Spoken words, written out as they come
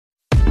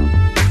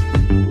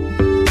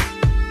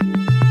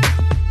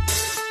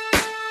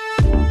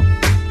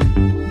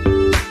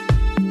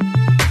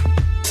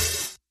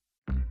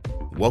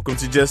Welcome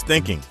to Just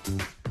Thinking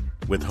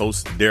with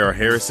hosts Daryl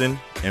Harrison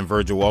and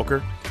Virgil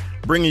Walker,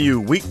 bringing you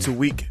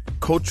week-to-week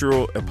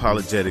cultural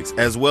apologetics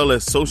as well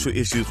as social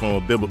issues from a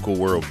biblical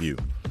worldview.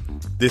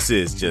 This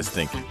is Just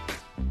Thinking.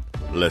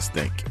 Let's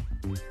think.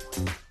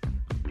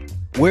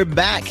 We're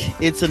back.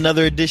 It's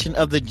another edition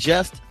of the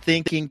Just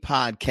Thinking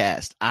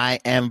podcast.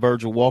 I am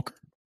Virgil Walker.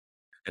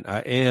 And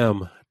I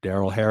am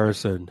Daryl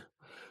Harrison.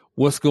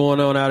 What's going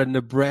on out in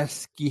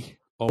Nebraska?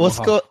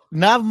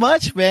 Not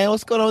much, man.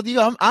 What's going on with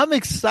you? I'm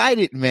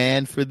excited,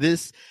 man, for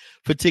this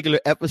particular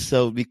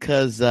episode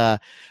because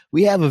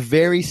we have a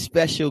very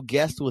special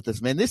guest with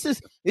us, man. This is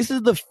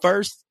the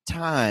first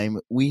time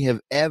we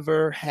have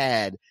ever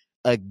had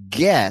a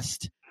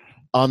guest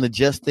on the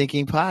Just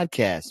Thinking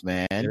podcast,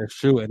 man. Yeah, that's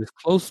true, and it's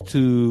close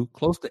to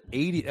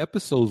 80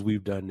 episodes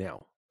we've done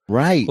now.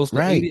 Right, close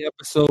to 80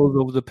 episodes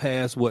over the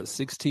past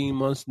 16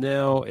 months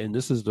now, and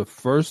this is the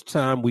first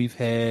time we've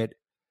had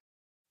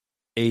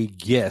a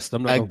guest.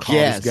 I'm not going to call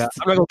this guy. I'm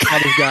not going to call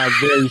this guy a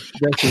very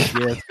special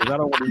guest because I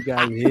don't want this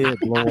guy's head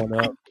blowing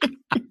up.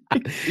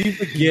 He's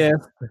a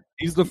guest.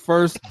 He's the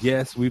first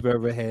guest we've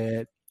ever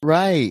had.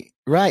 Right.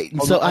 On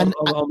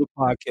the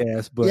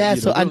podcast, but yeah.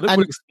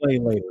 We'll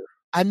explain later.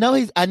 I know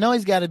he's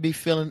got to be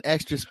feeling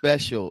extra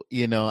special.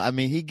 You know, I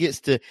mean, he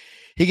gets to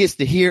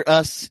hear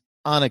us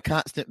on a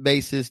constant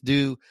basis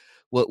do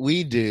what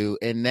we do,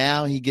 and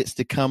now he gets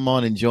to come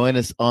on and join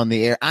us on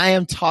the air. I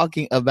am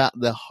talking about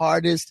the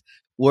hardest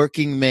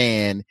working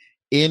man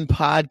in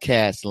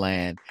podcast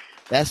land.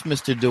 That's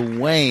Mr.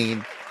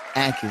 Dwayne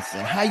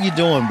Atkinson. How you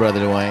doing, brother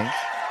Dwayne?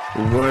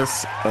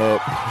 What's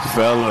up,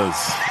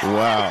 fellas?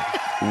 Wow,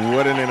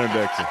 what an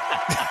introduction.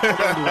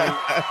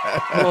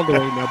 Hold on,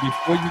 Dwayne. Now,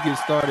 before you get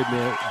started,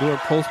 man, during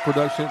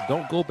post-production,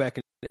 don't go back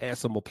and add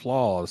some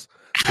applause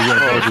to what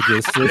Virgil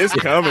just said. It's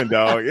coming,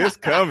 dog. It's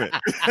coming.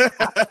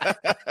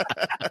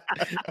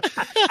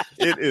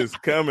 It is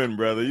coming,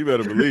 brother. You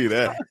better believe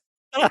that.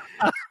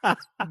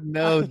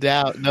 No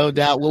doubt.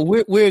 Well,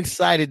 we're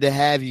excited to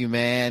have you,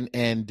 man.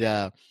 And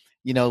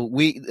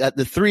we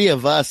the three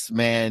of us,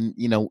 man,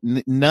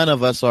 none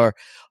of us are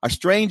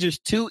strangers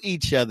to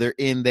each other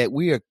in that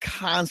we are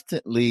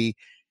constantly,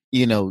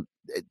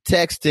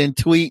 texting,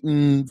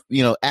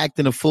 tweeting,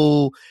 acting a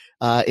fool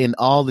in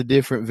all the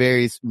different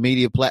various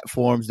media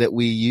platforms that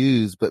we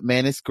use. But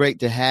man, it's great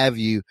to have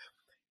you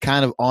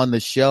kind of on the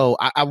show.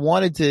 I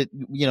wanted to,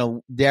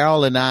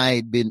 Daryl and I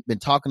had been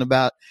talking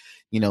about,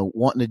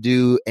 wanting to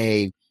do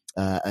a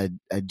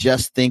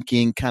Just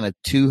Thinking kind of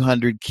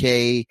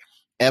 200K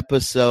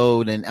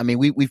episode. And I mean,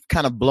 we've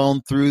kind of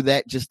blown through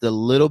that just a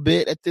little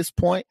bit at this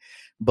point,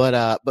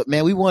 but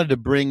man, we wanted to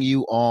bring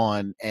you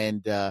on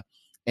and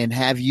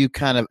have you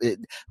kind of,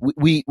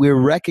 we're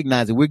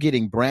recognizing we're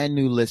getting brand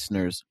new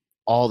listeners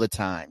all the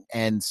time.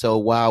 And so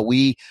while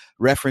we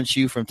reference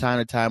you from time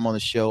to time on the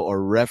show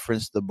or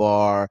reference the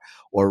bar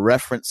or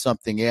reference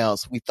something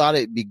else, we thought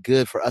it'd be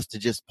good for us to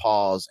just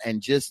pause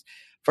and just,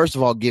 first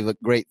of all, give a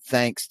great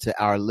thanks to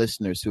our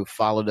listeners who have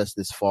followed us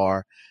this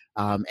far,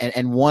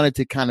 and wanted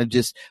to kind of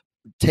just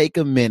take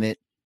a minute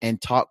and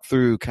talk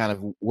through kind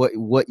of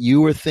what you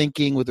were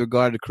thinking with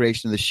regard to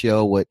creation of the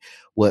show, what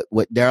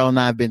Daryl and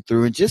I have been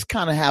through, and just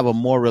kind of have a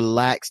more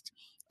relaxed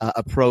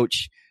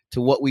approach to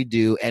what we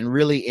do and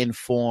really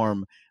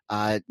inform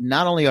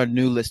not only our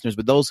new listeners,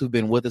 but those who've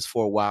been with us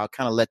for a while,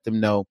 kind of let them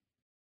know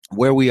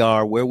where we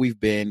are, where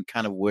we've been,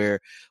 kind of where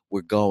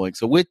we're going.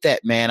 So with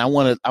that, man, I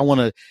want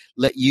to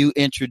let you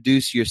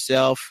introduce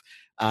yourself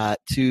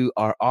to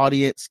our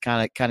audience,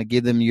 kind of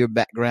give them your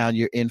background,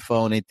 your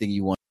info, and anything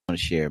you want to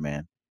share,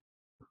 man.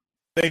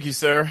 Thank you,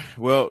 sir.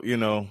 Well,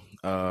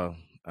 I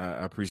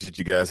appreciate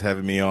you guys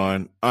having me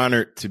on.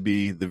 Honored to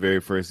be the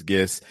very first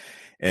guest.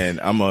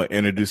 And I'm going to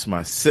introduce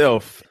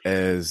myself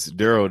as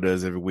Daryl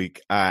does every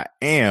week. I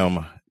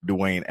am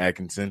Dwayne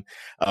Atkinson,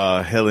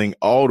 hailing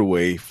all the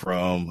way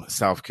from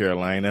South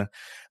Carolina,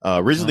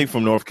 originally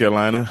from North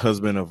Carolina,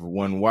 husband of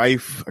one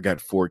wife. I got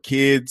 4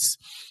 kids,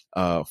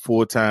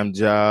 full-time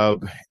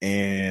job,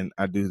 and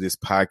I do this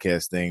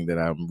podcast thing that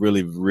I'm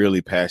really,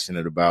 really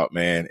passionate about,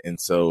 man. And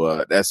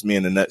so that's me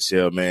in a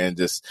nutshell, man.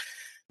 Just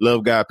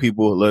love God,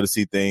 people, love to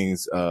see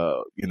things,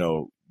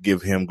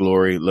 give him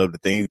glory, love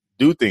to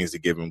do things to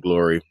give him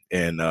glory,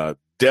 and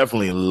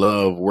definitely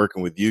love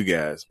working with you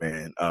guys,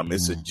 man.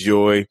 It's a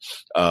joy,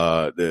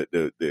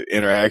 the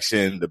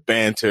interaction, the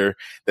banter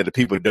that the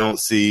people don't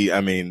see.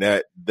 I mean,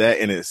 that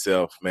in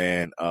itself,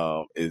 man,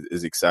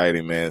 is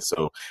exciting, man.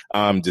 So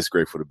I'm just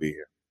grateful to be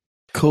here.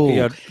 Cool.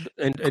 Yeah,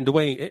 and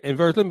Dwayne and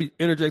Verse, let me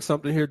interject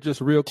something here just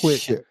real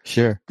quick.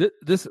 Sure.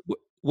 This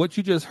what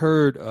you just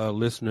heard,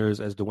 listeners,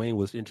 as Dwayne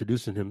was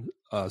introducing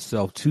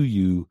himself to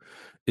you,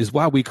 is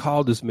why we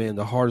call this man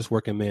the hardest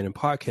working man in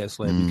podcast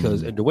land.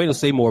 Because, and Dwayne will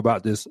say more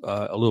about this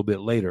a little bit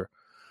later,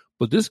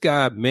 but this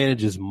guy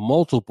manages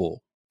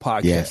multiple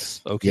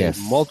podcasts.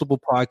 Multiple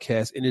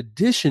podcasts in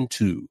addition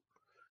to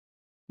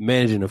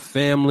managing a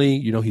family.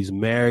 He's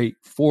married,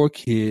 4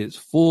 kids,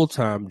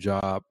 full-time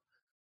job,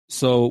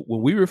 So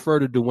when we refer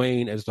to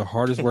Dwayne as the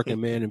hardest working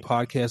man in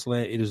podcast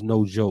land, it is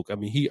no joke. I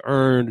mean, he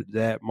earned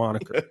that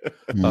moniker.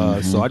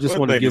 So I just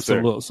want to give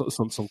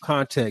some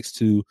context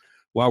to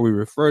why we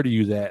refer to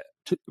you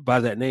by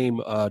that name,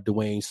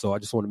 Dwayne. So I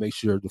just want to make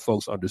sure the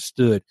folks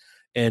understood.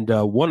 And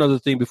one other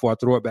thing before I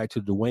throw it back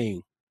to Dwayne.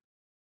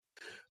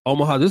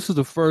 Omaha, this is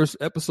the first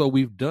episode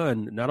we've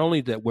done, not only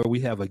that where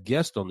we have a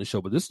guest on the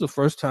show, but this is the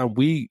first time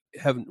we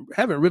haven't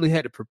really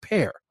had to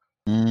prepare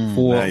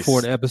for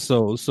an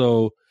episode.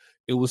 So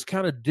it was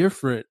kind of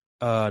different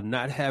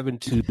not having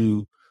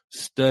to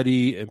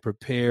study and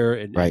prepare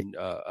and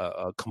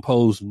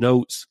compose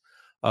notes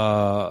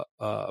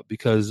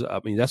because, I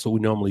mean, that's what we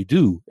normally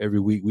do every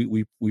week.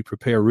 We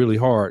prepare really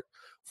hard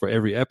for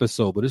every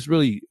episode, but it's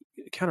really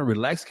kind of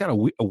relaxed, kind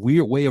of a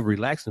weird way of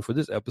relaxing for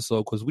this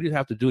episode because we didn't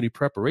have to do any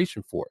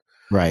preparation for it.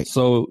 Right.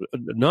 So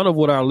none of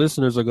what our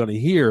listeners are going to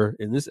hear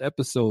in this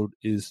episode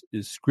is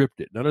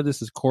scripted. None of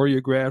this is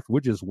choreographed. We're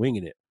just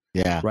winging it.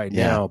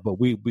 Now. But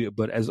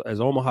but as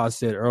Omaha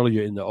said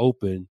earlier in the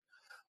open,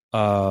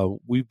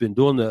 we've been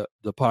doing the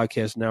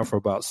podcast now for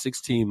about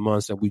 16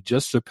 months, and we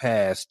just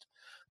surpassed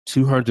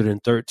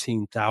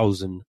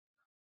 213,000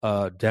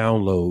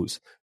 downloads.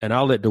 And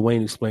I'll let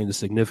Dwayne explain the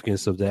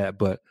significance of that.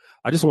 But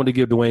I just want to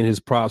give Dwayne his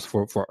props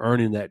for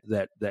earning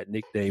that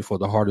nickname for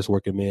the hardest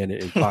working man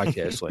in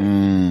podcast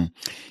land.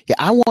 Yeah,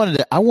 I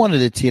wanted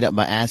to tee it up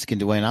by asking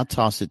Dwayne. I'll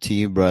toss it to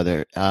you,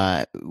 brother.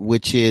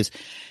 Which is,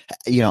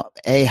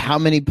 how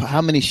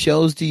many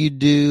shows do you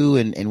do,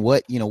 and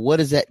what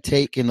does that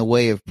take in the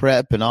way of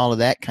prep and all of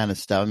that kind of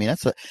stuff? I mean,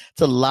 it's a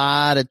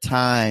lot of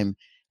time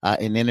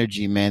and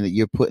energy, man, that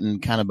you're putting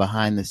kind of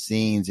behind the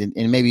scenes, and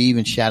maybe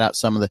even shout out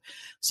some of the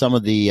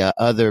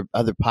other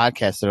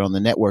podcasts that are on the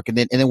network, and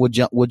then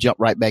we'll jump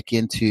right back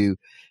into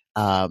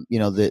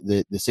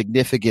the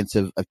significance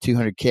of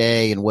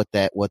 200K and what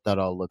that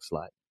all looks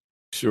like.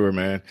 Sure,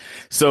 man.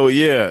 So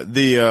yeah,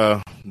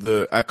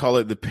 the I call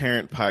it the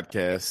parent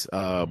podcast,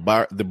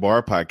 the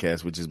Bar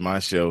Podcast, which is my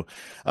show.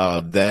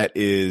 That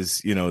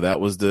is,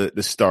 that was the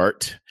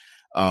start.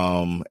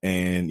 And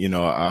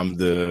I'm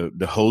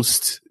the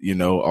host,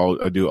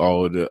 I do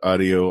all the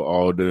audio,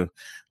 all the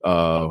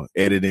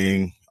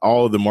editing,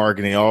 all the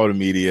marketing, all the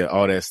media,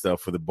 all that stuff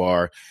for the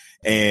bar.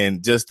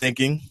 And just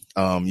thinking,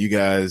 you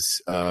guys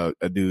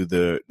do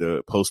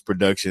the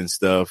post-production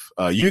stuff.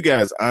 You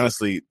guys,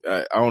 honestly,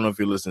 I don't know if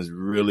your listeners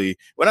really,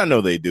 but I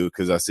know they do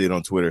because I see it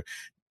on Twitter.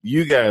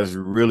 You guys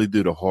really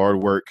do the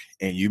hard work,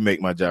 and you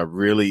make my job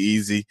really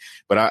easy.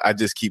 But I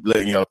just keep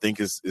letting y'all think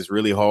it's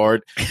really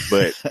hard.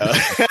 But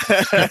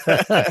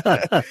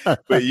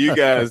but you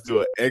guys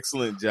do an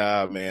excellent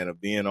job, man, of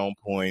being on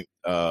point.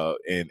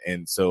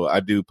 And so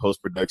I do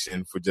post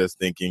production for Just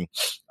Thinking,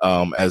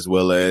 as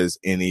well as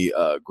any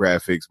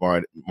graphics,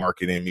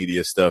 marketing,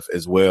 media stuff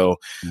as well.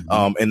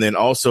 Mm-hmm. And then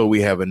also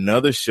we have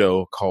another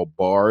show called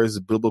Bars,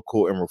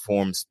 Biblical and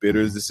Reformed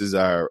Spitters. This is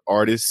our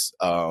artists,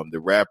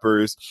 the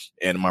rappers,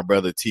 and my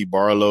brother T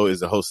Barlow is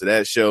the host of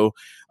that show.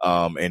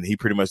 And he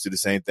pretty much do the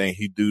same thing.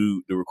 He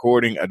do the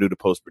recording, I do the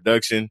post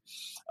production.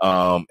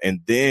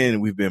 And then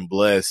we've been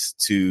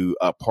blessed to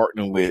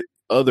partner with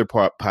other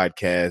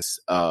podcasts,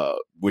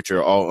 which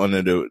are all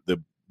under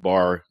the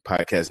Bar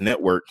Podcast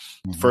Network.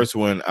 Mm-hmm. First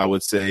one I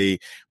would say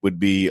would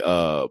be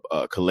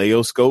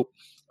Kaleoscope,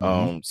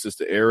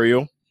 Sister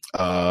Ariel.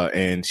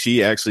 And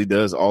she actually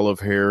does all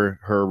of her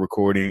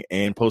recording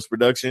and post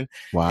production.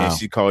 Wow. And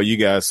she called you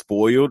guys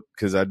spoiled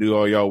because I do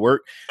all y'all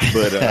work.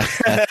 But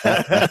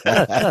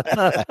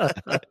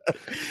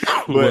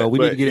well, we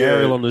need to get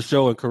Ariel on the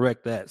show and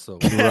correct that. So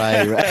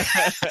right.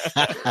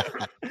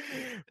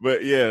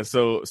 But yeah,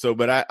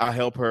 but I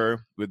help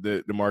her with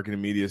the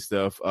marketing media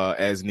stuff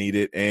as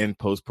needed and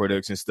post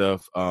production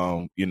stuff.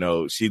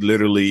 She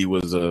literally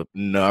was a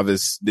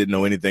novice, didn't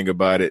know anything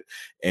about it,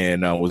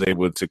 and was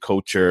able to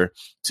coach her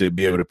to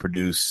be able to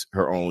produce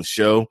her own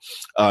show.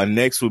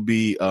 Next would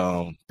be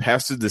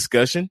Pastor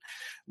Discussion,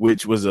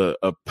 which was a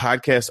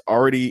podcast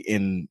already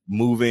in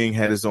moving,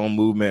 had its own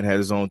movement,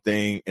 had its own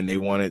thing, and they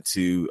wanted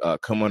to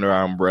come under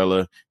our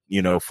umbrella,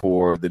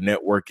 for the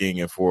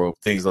networking and for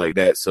things like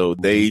that. So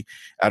I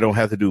don't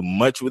have to do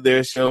much with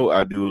their show.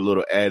 I do a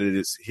little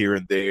additives here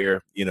and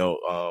there,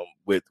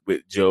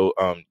 with Joe,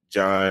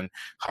 John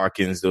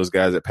Hawkins, those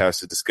guys at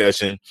Pastor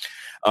Discussion.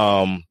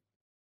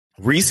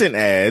 Recent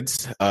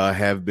ads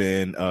have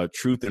been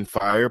Truth and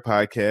Fire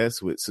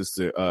podcast with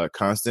Sister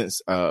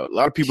Constance. A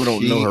lot of people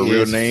don't know her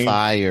real name.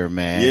 Fire,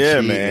 man.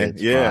 Yeah, man.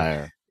 Yeah.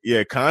 Fire.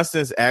 Yeah,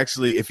 Constance,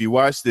 actually, if you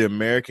watch the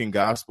American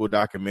Gospel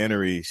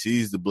documentary,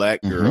 she's the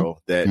black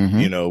girl that,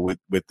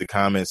 with the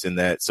comments in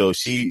that. So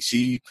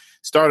she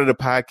started a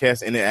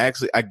podcast, and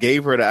I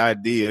gave her the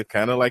idea,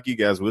 kind of like you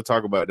guys. We'll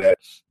talk about that.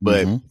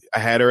 But I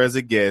had her as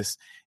a guest,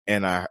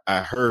 and I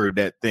heard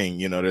that thing.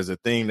 There's a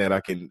thing that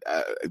I can,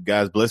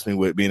 God's blessed me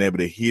with being able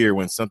to hear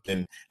when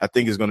something I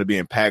think is going to be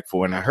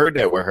impactful. And I heard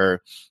that with her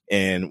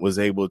and was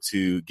able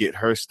to get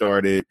her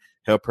started,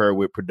 help her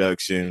with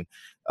production.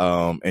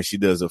 And she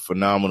does a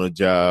phenomenal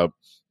job.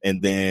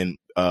 And then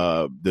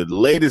the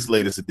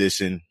latest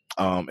edition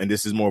and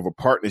this is more of a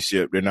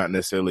partnership. They're not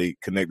necessarily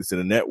connected to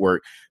the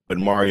network, but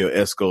Mario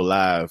Esco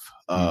Live,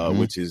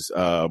 which is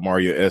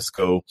Mario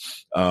Esco,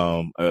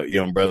 a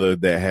young brother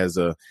that has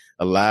a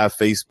live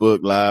Facebook,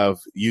 live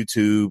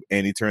YouTube,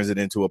 and he turns it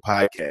into a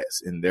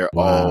podcast, and they're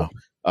all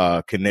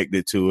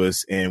connected to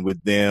us. And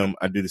with them,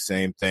 I do the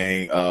same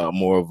thing,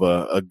 more of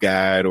a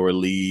guide or a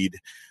lead,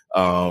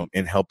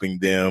 in helping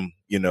them,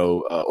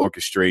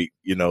 orchestrate,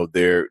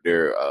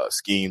 their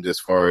schemes as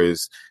far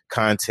as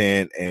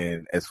content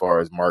and as far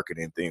as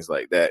marketing, things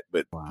like that.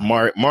 But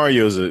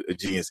Mario's a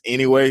genius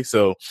anyway.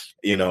 So,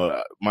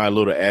 my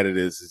little added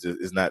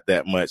is not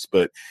that much,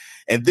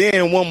 and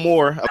then one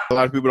more, a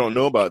lot of people don't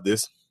know about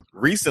this.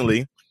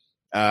 Recently,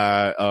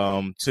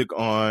 I took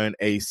on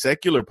a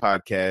secular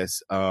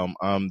podcast.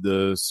 I'm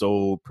the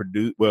sole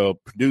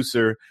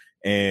producer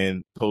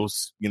and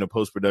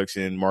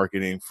post-production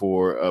marketing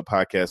for a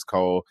podcast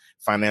called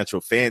Financial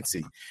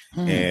Fancy.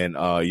 And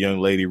a young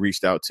lady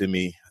reached out to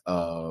me,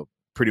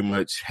 pretty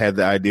much had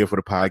the idea for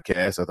the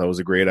podcast. I thought it was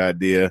a great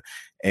idea.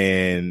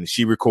 And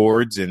she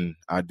records, and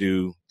I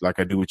do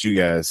with you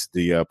guys,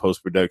 the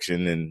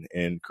post-production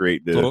and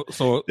create the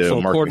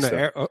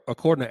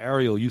according to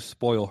Ariel, you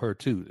spoil her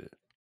too then.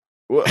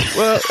 Well,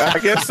 I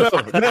guess so.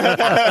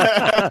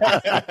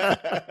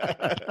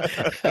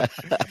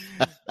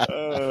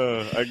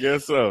 I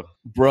guess so.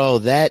 Bro,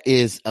 that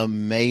is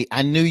amazing.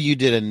 I knew you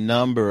did a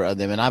number of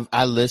them, and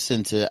I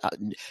listened to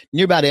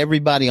near about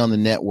everybody on the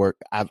network.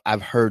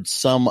 I've heard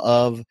some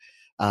of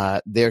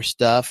their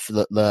stuff.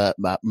 The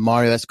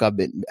Mario Esco,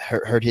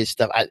 I've heard his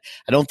stuff. I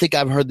don't think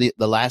I've heard the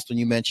last one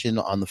you mentioned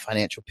on the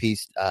financial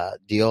piece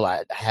deal.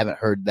 I haven't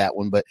heard that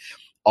one, but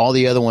all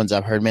the other ones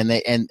I've heard, man.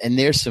 And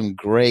there's some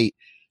great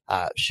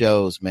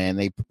shows, man.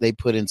 They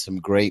put in some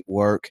great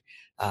work,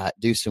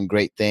 do some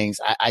great things.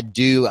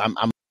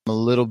 I'm a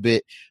little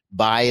bit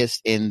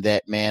biased in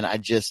that, man.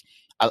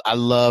 I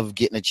love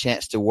getting a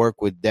chance to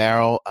work with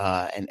Daryl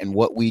and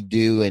what we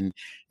do and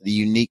the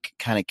unique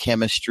kind of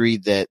chemistry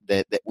that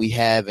we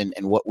have and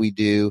what we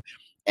do.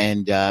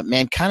 And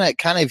man, kind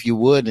of if you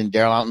would, and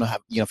Daryl, I don't know how,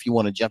 if you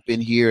want to jump in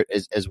here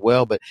as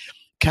well, but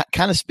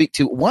kind of speak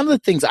to one of the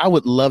things I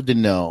would love to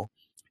know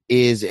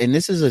is, and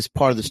this is as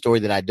part of the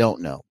story that I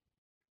don't know.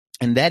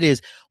 And that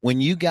is when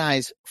you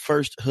guys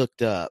first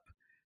hooked up,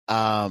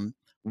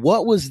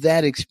 what was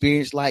that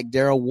experience like,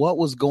 Daryl? What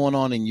was going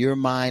on in your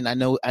mind? I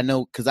know,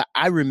 because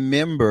I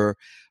remember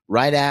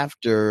right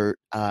after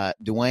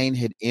Dwayne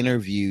had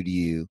interviewed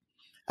you,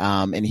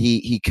 and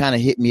he kind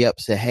of hit me up,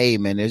 said, "Hey,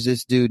 man, there's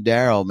this dude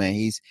Daryl, man.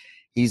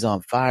 He's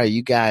on fire.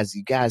 You guys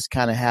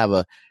kind of have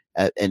a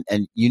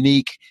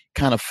unique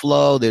kind of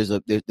flow. There's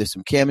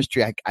some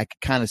chemistry. I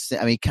kind of,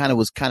 he kind of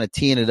was kind of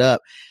teeing it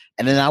up."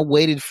 And then I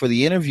waited for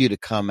the interview to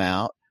come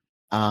out.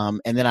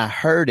 And then I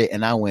heard it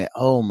and I went,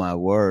 oh my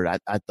word.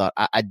 I thought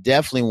I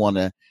definitely want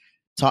to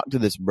talk to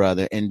this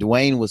brother. And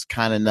Dwayne was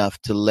kind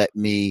enough to let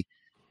me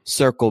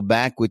circle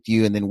back with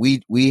you. And then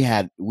we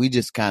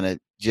just kind of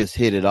just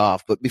hit it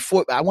off. But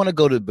I want to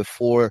go to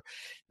before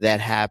that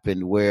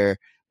happened, where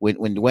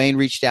when Dwayne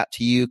reached out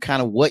to you,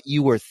 kind of what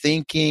you were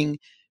thinking,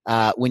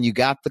 when you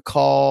got the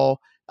call,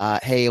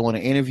 hey, I want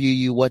to interview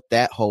you, what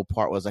that whole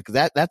part was like.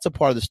 'Cause that's a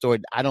part of the story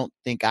I don't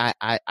think I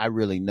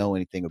really know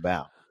anything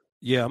about.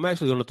 Yeah, I'm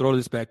actually going to throw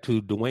this back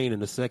to Dwayne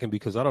in a second,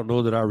 because I don't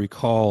know that I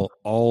recall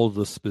all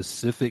the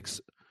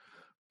specifics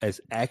as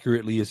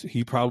accurately as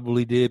he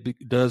probably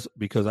does,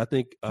 because I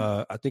think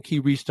he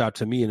reached out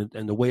to me, and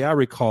the way I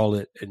recall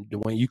it, and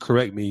Dwayne, you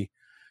correct me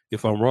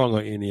if I'm wrong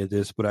on any of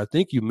this, but I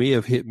think you may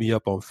have hit me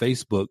up on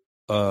Facebook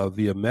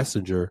via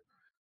Messenger.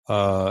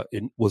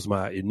 It was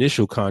my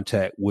initial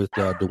contact with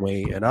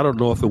Dwayne, and I don't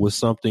know if it was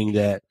something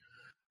that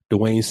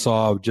Dwayne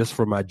saw just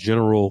from my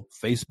general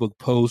Facebook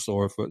post,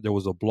 or if there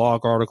was a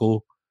blog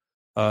article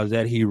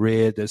that he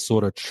read that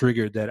sort of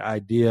triggered that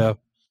idea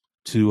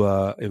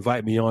to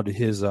invite me on to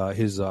his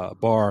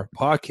bar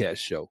podcast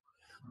show.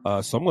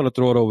 So I'm going to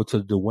throw it over to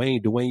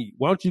Dwayne. Dwayne,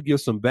 why don't you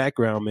give some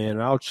background, man?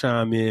 And I'll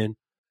chime in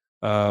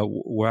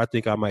where I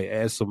think I might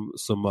add some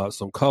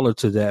color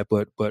to that.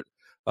 But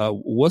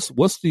what's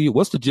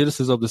the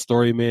genesis of the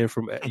story, man?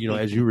 From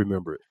as you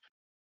remember it.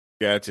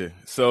 Gotcha.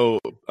 So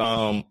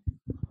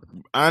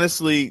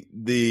honestly,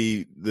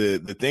 the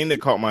thing that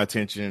caught my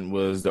attention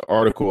was the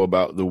article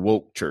about the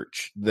woke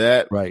church.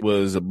 That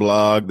was a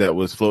blog that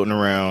was floating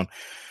around.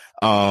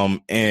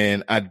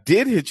 And I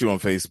did hit you on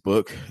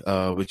Facebook,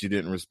 but you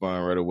didn't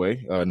respond right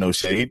away. No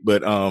shade,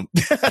 but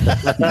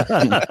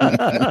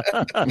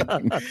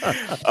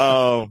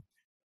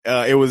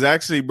it was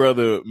actually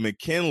Brother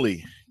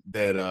McKinley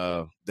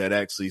that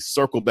actually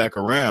circled back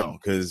around,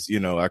 because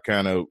I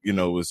kind of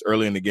was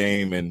early in the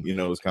game, and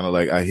it was kind of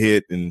like I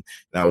hit and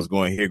I was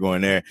going here,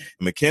 going there.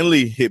 And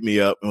McKinley hit me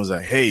up and was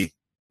like, "Hey,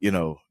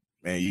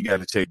 man, you got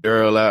to check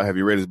Daryl out. Have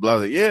you read his blog?" I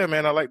was like, "Yeah,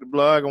 man, I like the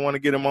blog. I want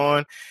to get him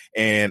on."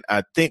 And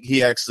I think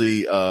he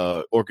actually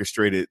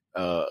orchestrated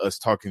us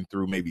talking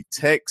through maybe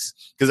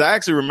text, because I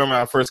actually remember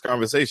our first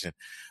conversation.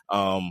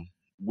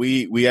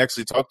 We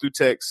actually talked through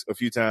text a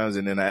few times,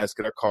 and then I asked,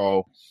 could I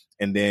call?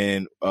 and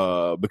then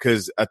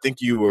because I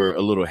think you were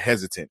a little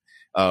hesitant,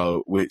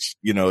 which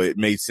it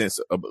made sense,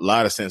 a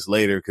lot of sense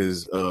later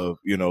because of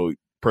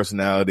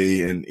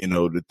personality and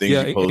the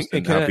things you post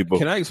and how people.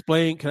 Can I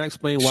explain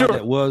why Sure.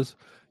 that was?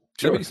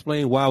 Sure. Let me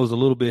explain why I was a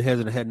little bit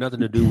hesitant. It had nothing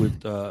to do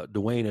with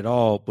Dwayne at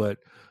all, but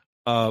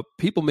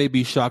people may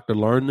be shocked to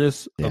learn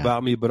this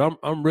about me, but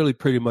I'm really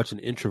pretty much an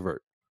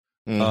introvert.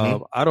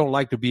 Mm-hmm. I don't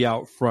like to be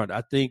out front.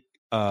 I think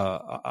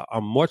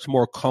I'm much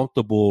more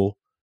comfortable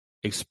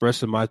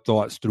expressing my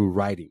thoughts through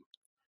writing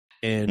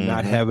and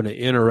not having to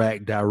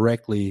interact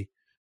directly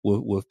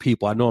with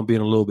people. I know I'm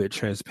being a little bit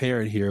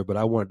transparent here, but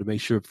I wanted to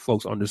make sure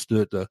folks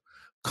understood the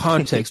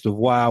context of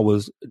why I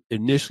was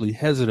initially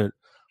hesitant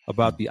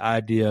about the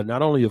idea,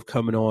 not only of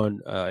coming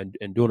on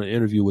and doing an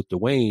interview with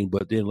Dwayne,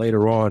 but then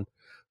later on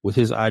with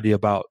his idea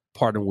about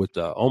partnering with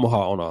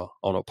Omaha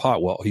on a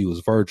pod. Well, he was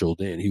Virgil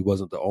then; he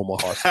wasn't the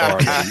Omaha star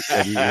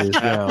that he is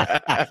now.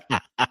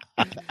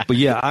 But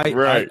yeah,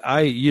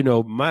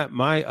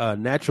 my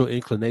natural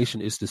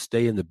inclination is to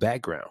stay in the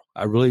background.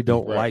 I really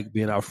don't like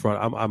being out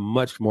front. I'm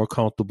much more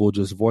comfortable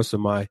just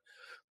voicing my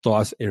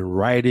thoughts in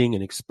writing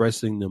and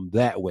expressing them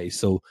that way.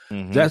 So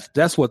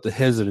that's what the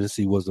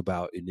hesitancy was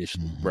about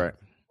initially. Right.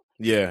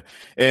 Yeah.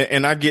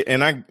 And I get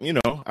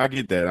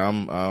that.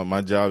 I'm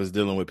my job is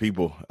dealing with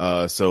people.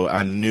 So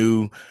I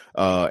knew,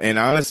 and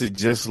honestly,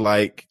 just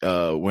like,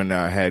 when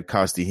I had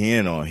Costi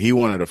Hen on, he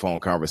wanted a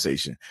phone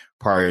conversation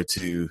prior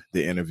to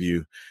the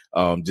interview,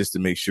 just to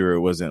make sure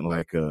it wasn't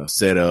like a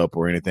setup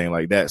or anything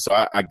like that. So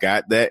I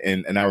got that.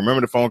 And I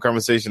remember the phone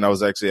conversation. I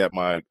was actually at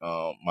my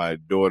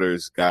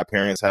daughter's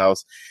godparents'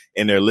 house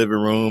in their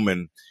living room.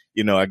 And,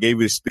 I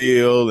gave it a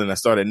spiel and I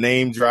started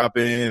name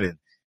dropping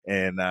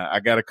and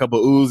I got a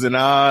couple oohs and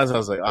ahs. I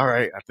was like, all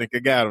right, I think I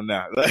got him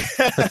now.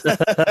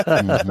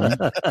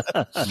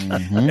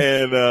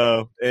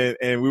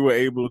 And we were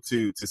able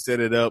to set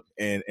it up.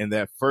 And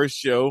that first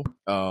show,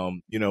 I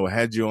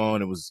had you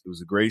on. It was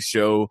a great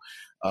show.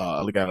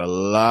 I got a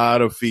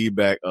lot of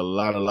feedback, a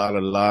lot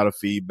of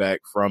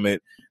feedback from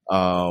it.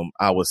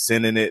 I was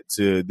sending it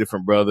to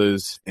different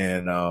brothers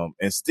and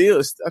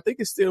still, I think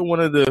it's still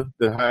one of the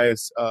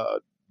highest,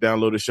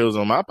 downloaded shows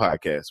on my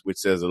podcast, which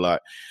says a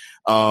lot.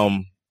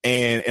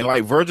 And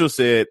like Virgil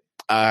said,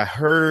 I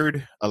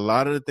heard a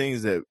lot of the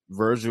things that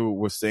Virgil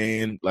was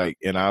saying, like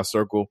in our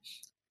circle,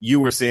 you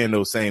were saying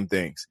those same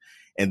things.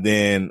 And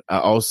then I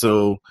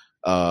also,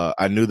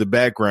 I knew the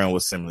background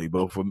was similar,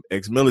 both from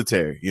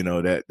ex-military,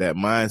 that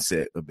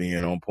mindset of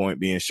being on point,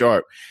 being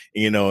sharp,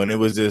 and it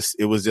was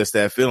just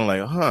that feeling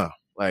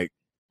like,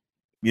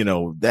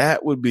 that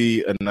would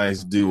be a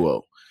nice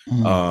duo.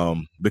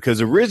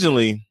 Because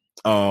originally,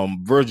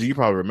 Virgil, you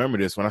probably remember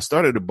this. When I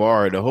started the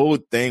bar, the whole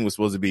thing was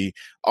supposed to be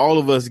all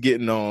of us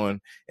getting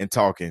on and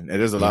talking. And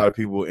there's a lot of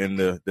people in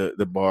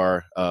the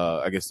bar,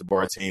 I guess the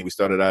bar team. We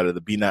started out of the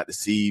Be Not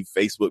Deceived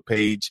Facebook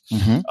page.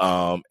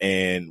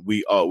 And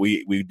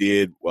we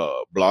did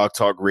Blog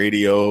Talk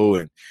Radio,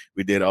 and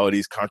we did all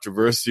these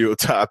controversial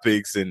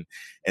topics. And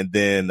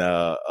then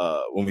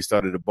when we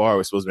started the bar, it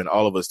was supposed to be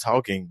all of us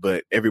talking,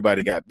 but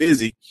everybody got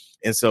busy.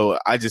 And so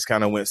I just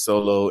kind of went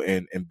solo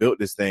and built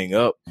this thing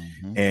up.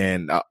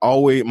 And I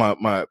always,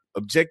 my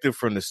objective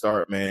from the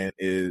start, man,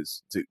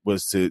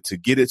 was to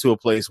get it to a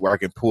place where I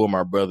can pull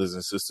my brothers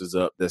and sisters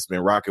up that's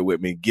been rocking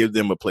with me, give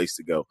them a place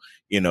to go,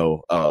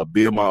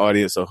 build my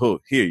audience.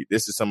 So here,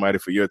 this is somebody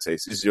for your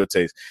taste. This is your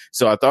taste.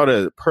 So I thought it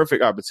was a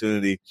perfect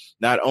opportunity,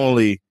 not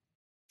only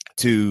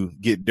to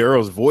get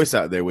Daryl's voice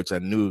out there, which I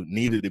knew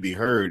needed to be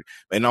heard,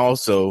 and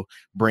also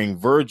bring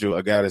Virgil,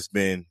 a guy that's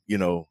been,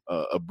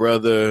 a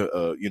brother,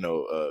 a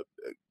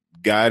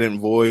guiding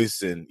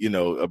voice, and,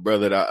 a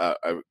brother that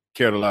I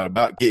cared a lot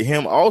about, get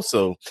him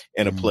also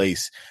in a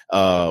place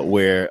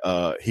where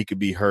he could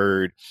be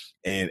heard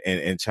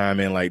and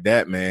chime in like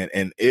that, man.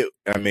 And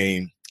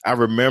I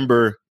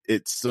remember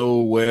it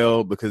so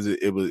well because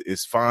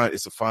it's fine.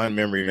 It's a fine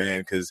memory, man,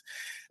 because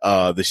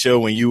the show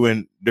when you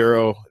and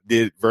Virgil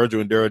and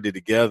Daryl did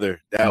together,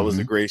 that was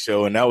a great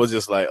show. And that was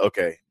just like,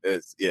 okay,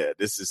 this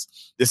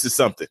is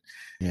something.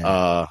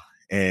 Yeah.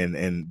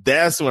 And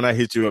that's when I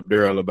hit you up,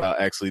 Daryl, about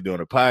actually doing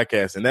a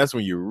podcast. And that's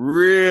when you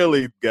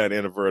really got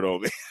introvert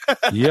on me.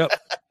 Yep.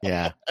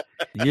 Yeah.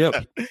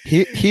 Yep.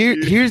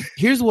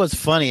 Here's what's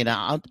funny. And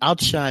I'll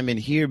chime in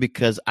here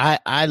because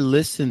I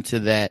listened to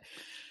that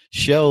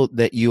show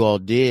that you all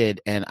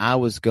did. And I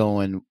was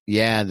going,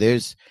 yeah,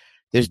 there's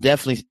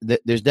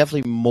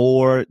definitely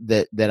more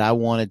that I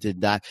wanted to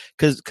dive,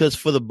 because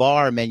for the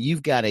bar, man,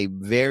 you've got a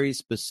very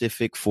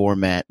specific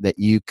format that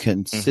you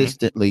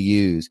consistently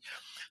use.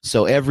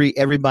 So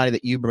everybody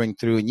that you bring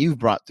through, and you've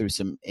brought through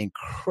some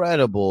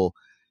incredible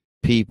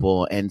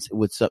people, and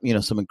with some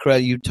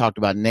incredible. You talked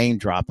about name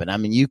dropping. I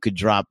mean, you could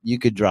drop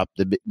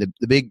the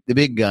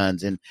big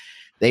guns, and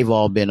they've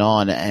all been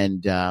on.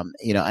 And,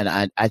 you know,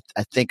 and I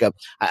think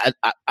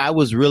I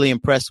was really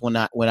impressed when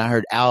I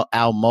heard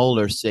Al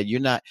Moeller said, you're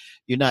not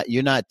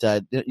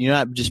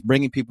just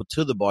bringing people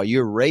to the bar,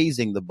 you're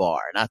raising the bar.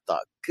 And I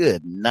thought,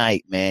 good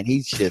night, man.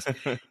 He's just,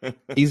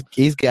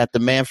 he's got the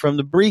man from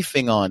the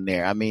briefing on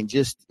there. I mean,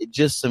 just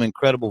some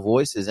incredible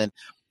voices. And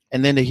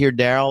then to hear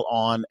Daryl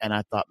on, and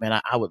I thought, man,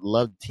 I would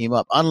love to team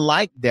up.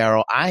 Unlike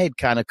Daryl, I had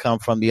kind of come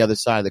from the other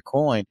side of the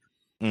coin.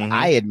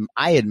 Mm-hmm.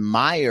 I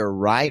admire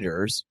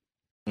writers.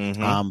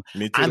 Mm-hmm.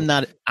 Me too.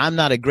 I'm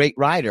not a great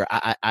writer.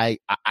 I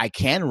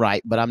can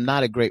write, but I'm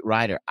not a great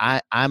writer.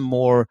 I'm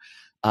more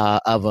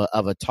of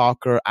a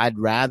talker. I'd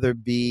rather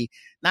be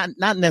not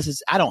necessarily.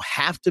 I don't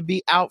have to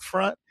be out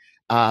front,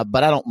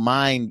 but I don't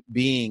mind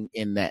being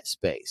in that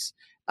space.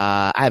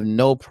 I have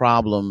no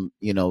problem,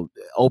 you know,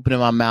 opening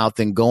my mouth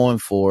and going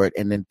for it,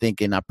 and then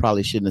thinking I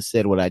probably shouldn't have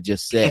said what I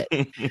just said.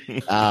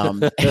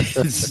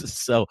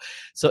 So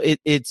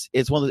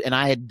it's one of the, and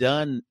I had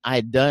done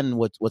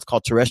what's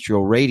called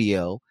terrestrial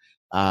radio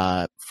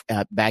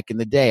back in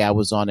the day. I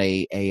was on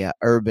a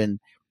urban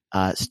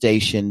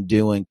station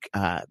doing.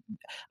 I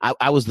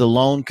was the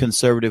lone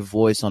conservative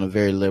voice on a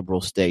very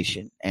liberal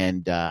station,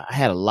 and I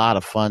had a lot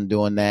of fun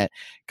doing that,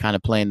 kind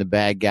of playing the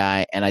bad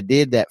guy, and I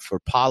did that for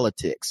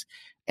politics.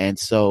 And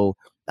so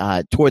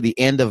toward the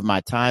end of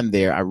my time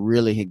there, I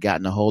really had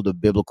gotten a hold of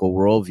biblical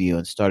worldview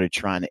and started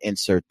trying to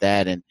insert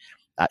that. And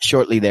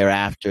shortly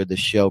thereafter, the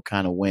show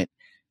kind of went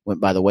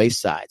by the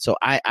wayside. So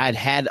I'd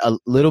had a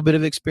little bit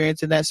of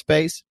experience in that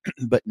space,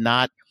 but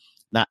not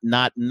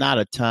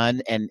a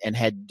ton, and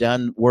had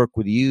done work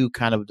with you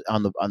kind of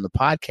on the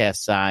podcast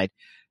side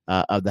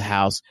of the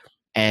house.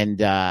 And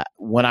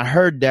when I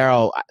heard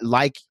Daryl,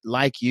 like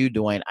you,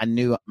 Dwayne, I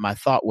knew, my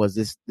thought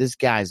was this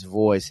guy's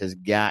voice has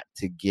got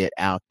to get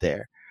out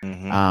there,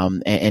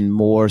 and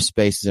more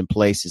spaces and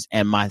places.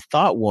 And my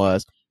thought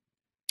was,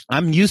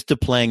 I'm used to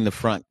playing the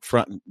front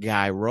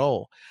guy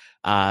role.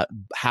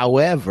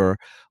 However,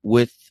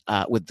 with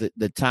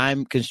the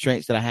time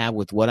constraints that I have,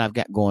 with what I've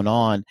got going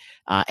on,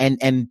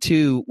 and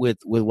two, with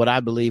what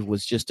I believe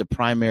was just a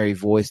primary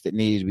voice that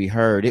needed to be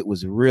heard, it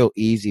was real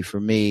easy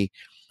for me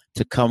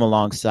to come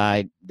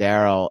alongside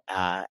Daryl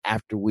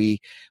after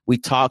we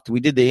talked. We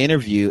did the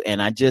interview,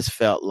 and I just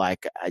felt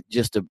like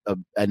just an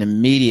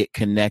immediate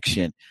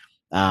connection,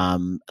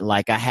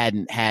 like I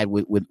hadn't had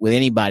with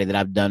anybody that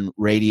I've done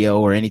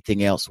radio or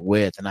anything else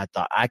with. And I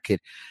thought I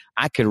could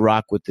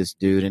rock with this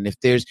dude. And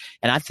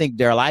and I think,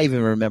 Daryl, I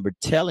even remember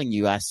telling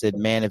you, I said,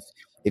 man,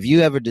 if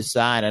you ever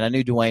decide, and I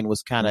knew Dwayne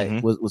was kind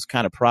of was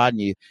kind of prodding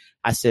you,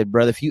 I said,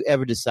 brother, if you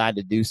ever decide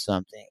to do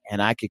something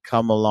and I could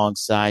come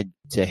alongside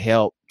to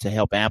help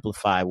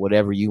amplify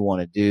whatever you want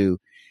to do,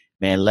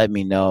 man, let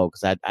me know,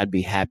 because I'd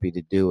be happy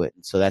to do it.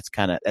 And so that's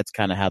kind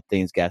of how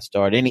things got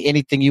started.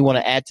 Anything you want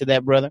to add to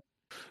that, brother?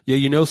 Yeah,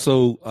 you know,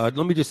 so let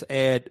me just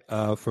add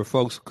for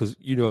folks, because,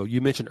 you know,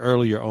 you mentioned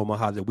earlier,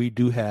 Omaha, that we're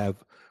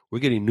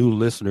getting new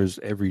listeners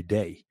every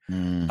day.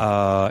 And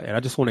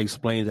I just want to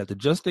explain that the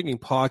Just Thinking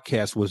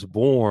podcast was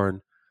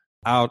born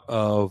out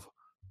of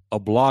a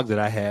blog that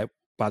I had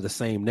by the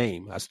same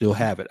name. I still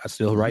have it. I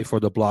still write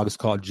for the blog. It's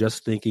called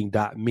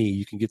justthinking.me.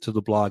 You can get to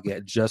the blog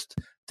at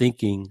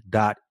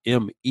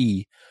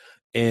justthinking.me.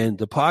 And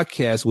the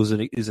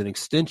podcast is an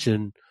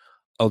extension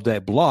of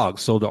that blog.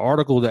 So the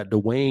article that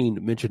Dwayne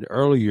mentioned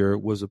earlier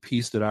was a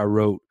piece that I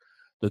wrote,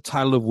 the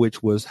title of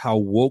which was How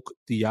Woke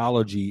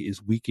Theology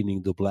is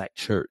Weakening the Black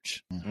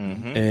Church.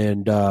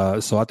 And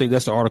so I think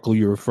that's the article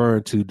you're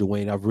referring to,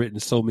 Dwayne. I've written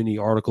so many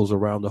articles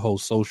around the whole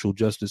social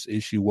justice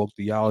issue, woke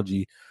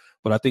theology,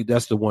 but I think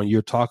that's the one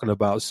you're talking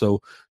about.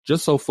 So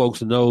just so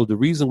folks know, the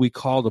reason we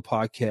call the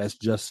podcast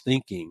Just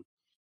Thinking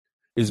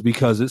is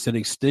because it's an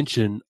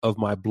extension of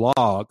my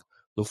blog,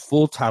 the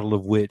full title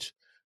of which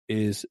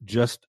is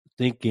Just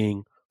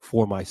Thinking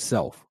for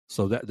Myself.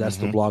 So that's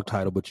the blog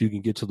title, but you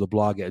can get to the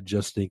blog at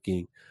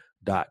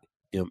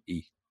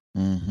justthinking.me.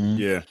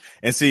 Yeah.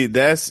 And see,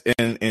 that's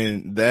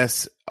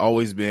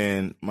always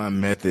been my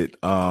method.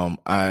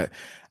 I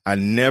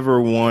never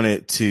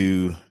wanted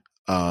to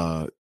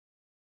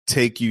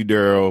take you,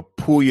 Daryl,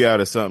 pull you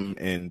out of something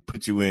and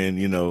put you in,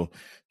 you know,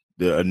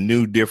 a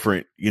new,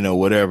 different, you know,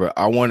 whatever.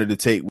 I wanted to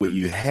take what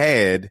you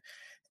had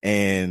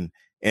and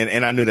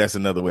I knew that's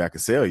another way I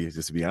could sell you,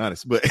 just to be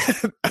honest. But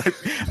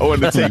I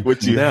wanted to take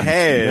what you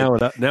had.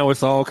 Now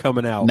it's all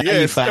coming out. Yeah,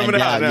 it's coming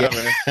out now,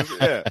 man.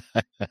 Yeah.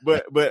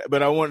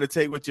 But I wanted to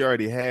take what you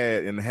already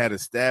had and had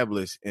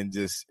established and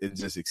just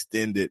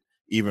extend it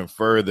even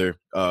further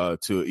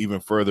to even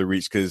further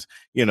reach. Because,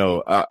 you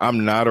know,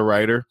 I'm not a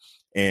writer,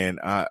 and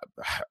I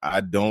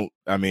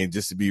mean,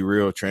 just to be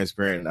real,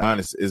 transparent, and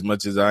honest, as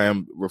much as I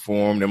am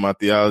reformed in my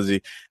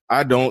theology,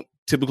 I don't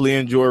typically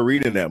enjoy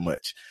reading that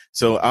much.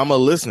 So I'm a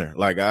listener.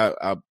 Like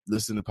I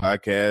listen to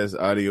podcasts,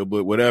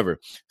 audiobook, whatever.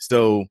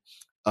 So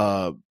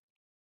for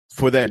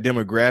that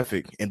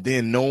demographic, and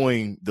then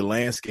knowing the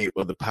landscape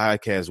of the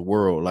podcast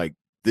world, like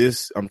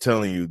this, I'm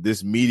telling you,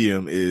 this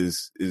medium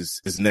is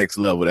next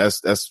level.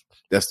 That's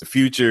That's the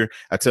future.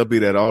 I tell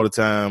people that all the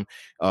time.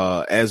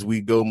 As we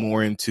go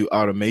more into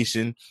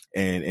automation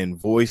and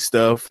voice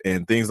stuff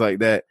and things like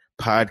that,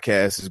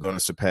 podcast is going to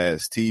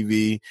surpass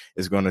TV.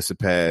 It's going to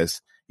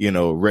surpass,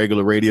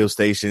 regular radio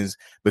stations,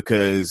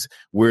 because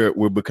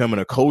we're becoming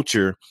a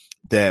culture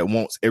that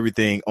wants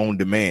everything on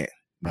demand.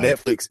 Right.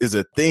 Netflix is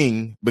a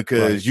thing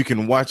because you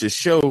can watch a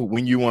show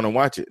when you want to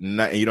watch it.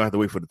 And you don't have to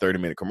wait for the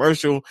 30-minute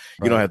commercial. Right.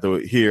 You don't have to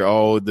hear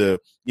all the,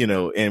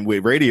 and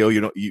with radio,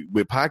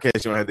 with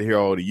podcasts, you don't have to hear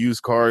all the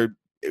used car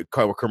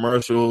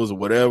commercials or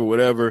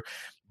whatever.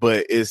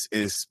 But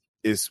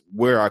it's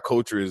where our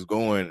culture is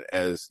going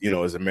as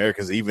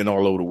Americans, even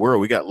all over the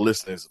world. We got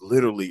listeners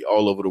literally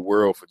all over the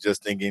world for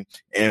Just Thinking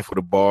and for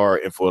The Bar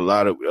and for a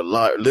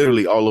lot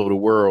literally all over the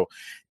world.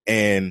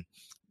 And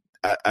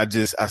I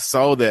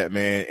saw that,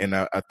 man, and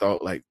I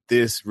thought like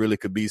this really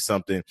could be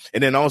something.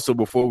 And then also,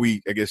 before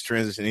we, I guess,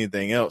 transition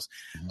anything else,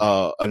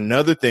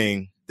 another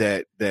thing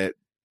that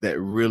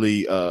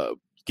really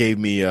gave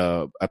me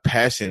a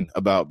passion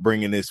about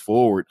bringing this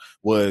forward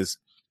was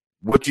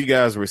what you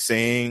guys were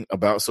saying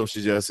about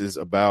social justice,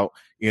 about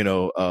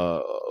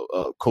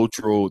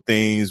cultural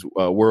things,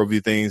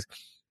 worldview things.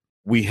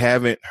 We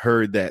haven't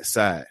heard that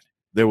side.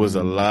 There was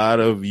a lot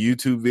of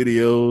YouTube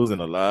videos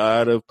and a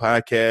lot of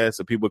podcasts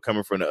of people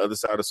coming from the other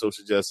side of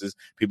social justice,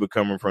 people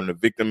coming from the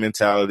victim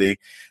mentality,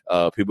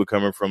 people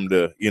coming from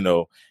the,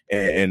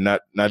 and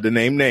not to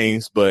name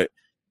names, but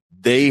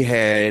they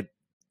had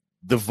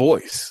the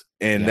voice,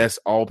 and that's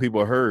all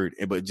people heard.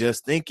 But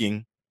Just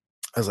Thinking,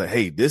 I was like,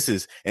 hey, this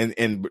is,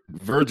 and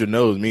Virgil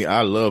knows me.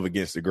 I love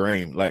Against the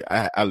Grain. Like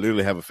I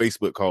literally have a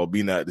Facebook called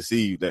Be Not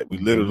Deceived that we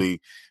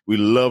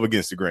love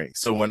Against the Grain.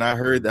 So when I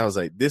heard that, I was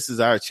like, this is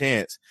our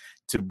chance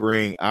to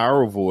bring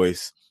our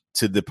voice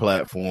to the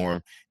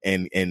platform,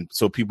 and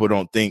so people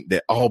don't think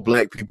that all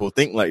black people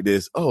think like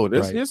this. Oh,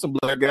 here's some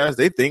black guys,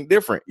 they think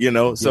different,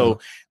 So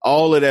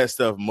all of that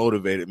stuff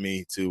motivated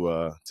me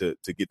to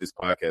get this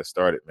podcast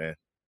started, man.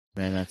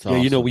 Man, that's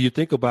awesome. Yeah, when you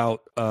think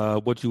about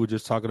what you were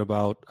just talking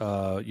about,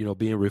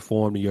 being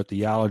reformed in your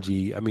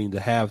theology, I mean, to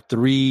have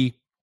 3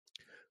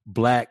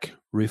 black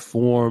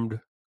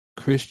reformed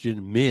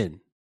Christian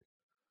men,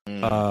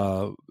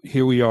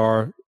 here we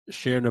are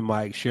sharing the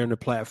mic, sharing the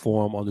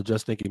platform on the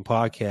Just Thinking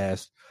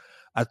podcast.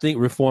 I think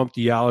Reformed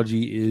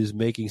theology is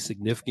making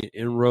significant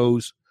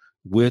inroads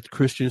with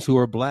Christians who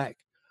are black.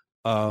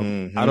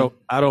 I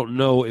don't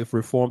know if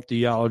Reformed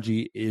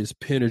theology is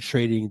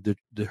penetrating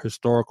the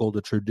historical,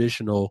 the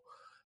traditional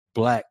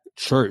black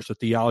church, the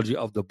theology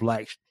of the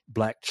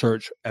black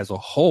church as a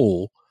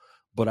whole.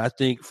 But I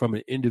think from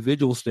an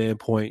individual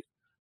standpoint,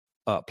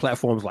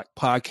 platforms like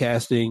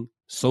podcasting,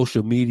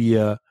 social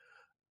media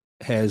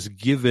has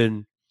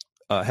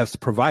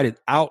provided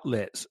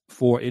outlets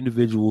for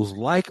individuals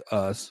like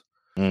us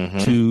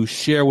to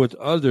share with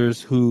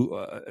others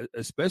who,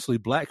 especially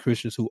black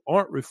Christians who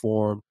aren't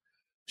reformed,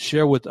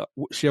 share with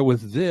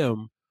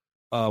them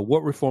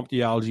what Reformed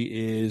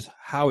theology is,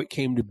 how it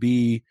came to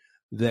be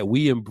that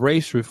we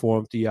embrace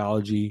Reformed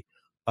theology.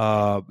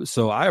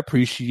 So I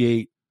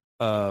appreciate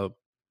the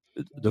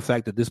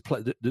fact that this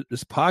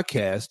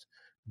podcast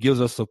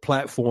gives us a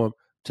platform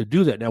to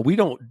do that. Now, we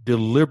don't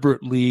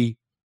deliberately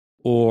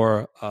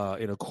or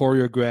in a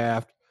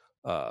choreographed,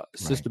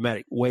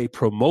 systematic way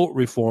promote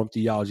Reformed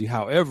theology.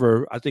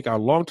 However, I think our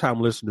longtime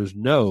listeners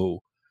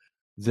know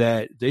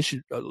that they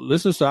should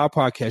listeners to our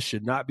podcast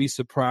should not be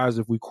surprised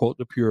if we quote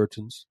the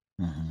Puritans,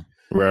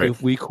 right?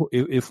 If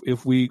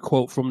we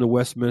quote from the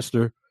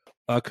Westminster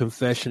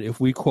Confession, if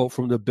we quote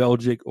from the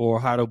Belgic or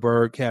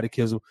Heidelberg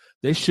Catechism,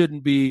 they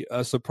shouldn't be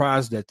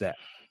surprised at that.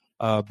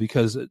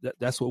 Because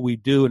that's what we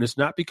do, and it's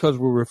not because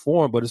we're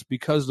reformed, but it's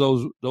because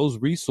those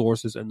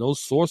resources and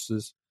those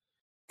sources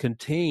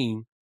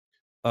contain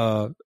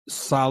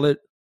solid,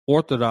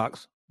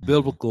 orthodox,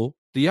 biblical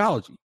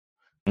theology.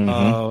 And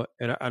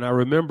I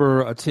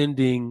remember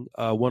attending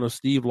one of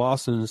Steve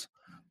Lawson's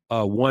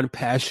One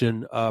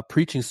Passion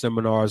preaching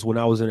seminars when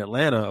I was in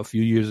Atlanta a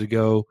few years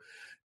ago,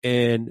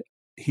 and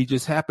he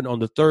just happened on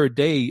the 3rd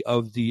day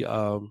of the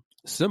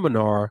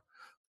seminar.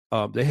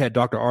 They had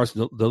Dr. R.C.,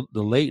 the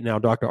late now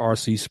Dr.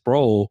 R.C.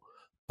 Sproul,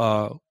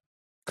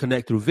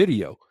 connect through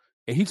video.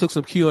 And he took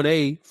some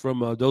Q&A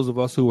from those of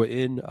us who were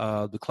in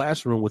the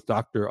classroom with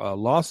Dr.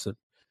 Lawson.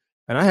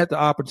 And I had the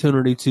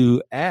opportunity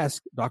to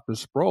ask Dr.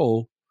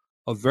 Sproul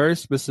a very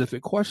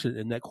specific question.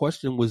 And that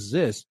question was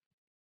this: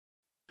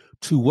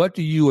 to what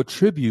do you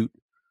attribute,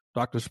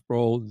 Dr.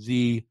 Sproul,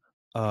 the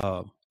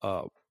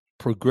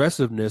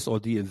progressiveness or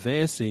the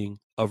advancing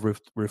of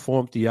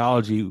Reformed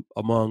theology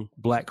among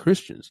black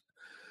Christians?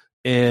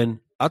 And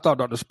I thought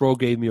Dr. Sproul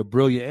gave me a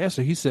brilliant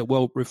answer. He said,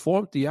 well,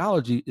 Reformed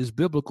theology is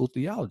biblical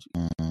theology.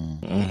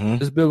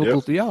 It's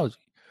biblical theology.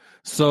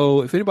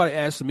 So if anybody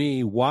asks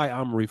me why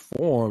I'm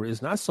reformed,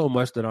 it's not so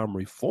much that I'm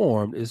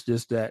reformed. It's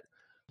just that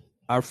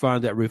I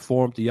find that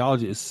Reformed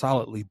theology is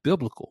solidly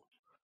biblical,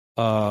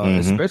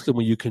 especially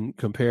when you can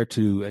compare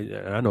to,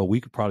 and I know we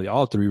could probably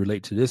all 3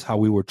 relate to this, how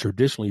we were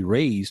traditionally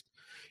raised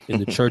in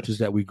the churches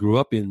that we grew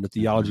up in, the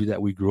theology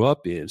that we grew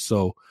up in.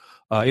 So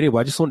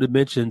anyway, I just wanted to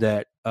mention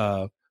that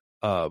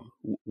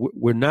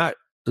we're not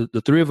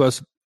the three of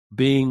us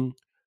being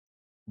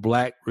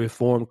Black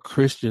Reformed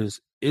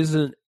Christians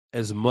isn't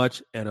as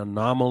much an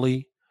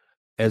anomaly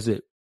as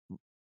it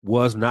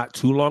was not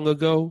too long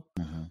ago.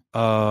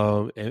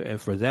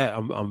 And for that,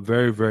 I'm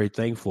very, very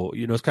thankful.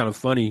 You know, it's kind of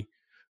funny,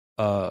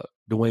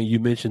 Dwayne, you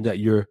mentioned that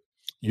you're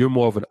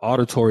more of an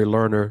auditory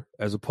learner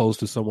as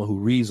opposed to someone who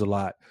reads a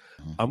lot.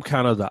 I'm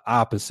kind of the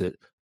opposite.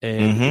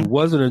 And it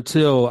wasn't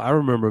until I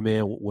remember,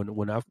 man,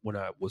 when I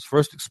was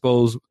first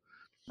exposed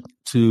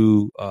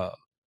to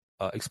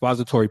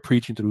expository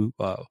preaching through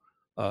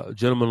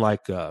gentlemen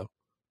like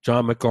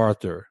John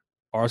MacArthur,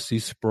 R.C.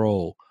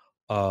 Sproul,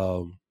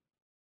 and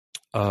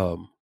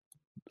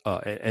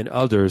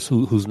others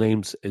whose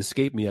names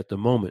escape me at the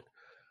moment.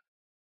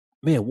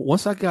 Man,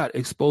 once I got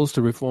exposed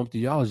to Reformed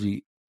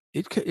theology,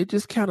 it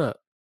just kind of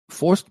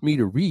forced me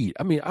to read.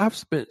 I mean, I've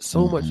spent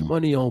so much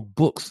money on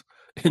books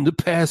in the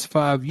past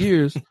 5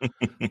 years,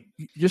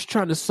 just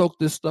trying to soak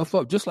this stuff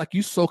up. Just like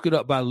you soak it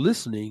up by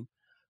listening,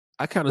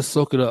 I kind of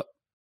soak it up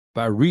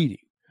by reading.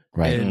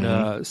 Right. And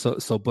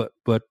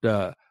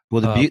the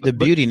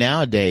beauty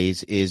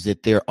nowadays is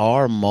that there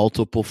are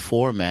multiple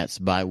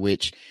formats by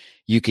which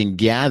you can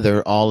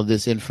gather all of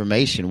this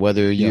information,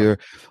 whether you're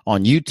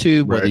on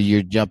YouTube, whether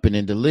you're jumping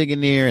into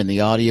Ligonier and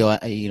the audio,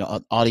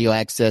 audio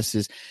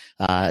accesses,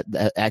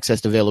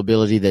 access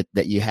availability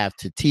that you have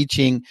to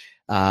teaching,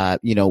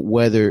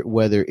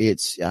 whether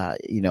it's,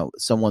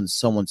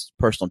 someone's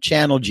personal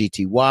channel,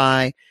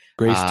 GTY,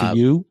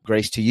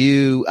 Grace to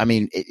You. I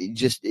mean,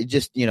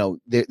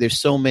 there's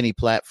so many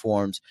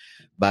platforms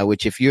by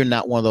which, if you're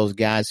not one of those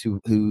guys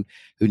who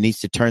needs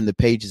to turn the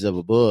pages of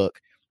a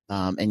book,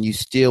 and you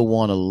still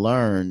want to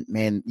learn,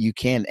 man, you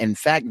can. In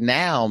fact,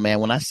 now, man,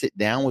 when I sit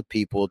down with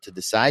people to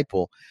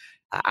disciple,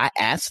 I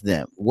ask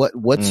them,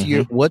 what's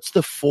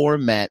the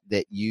format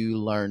that you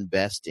learn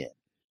best in?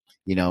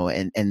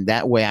 And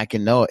that way I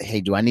can know, hey,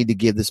 do I need to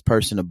give this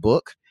person a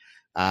book?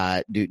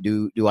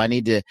 Do I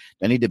need to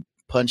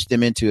punch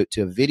them into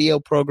a video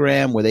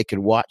program where they could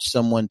watch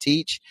someone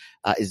teach?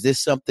 Is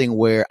this something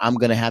where I'm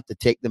going to have to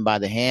take them by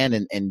the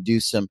hand and do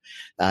some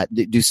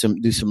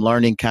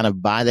learning kind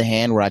of by the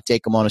hand, where I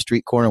take them on a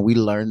street corner and we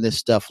learn this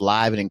stuff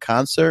live and in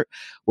concert?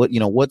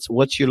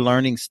 What's your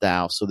learning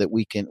style, so that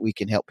we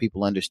can help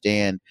people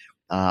understand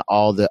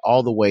all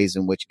the ways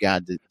in which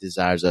God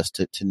desires us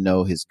to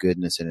know His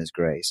goodness and His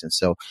grace. And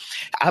so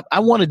I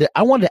wanted to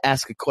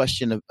ask a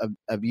question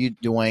of you,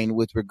 Dwayne,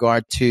 with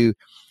regard to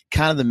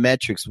kind of the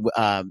metrics.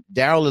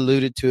 Daryl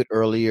alluded to it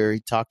earlier.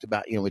 He talked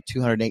about, with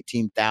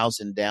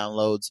 218,000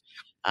 downloads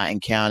and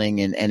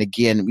counting. And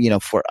again,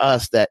 for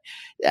us that,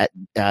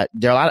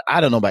 Daryl, I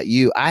don't know about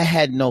you. I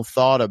had no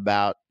thought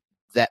about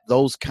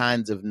those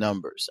kinds of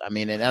numbers. I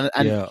mean, and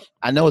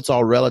I know it's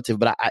all relative,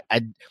 but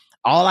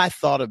all I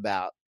thought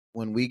about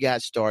when we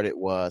got started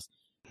was,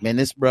 man,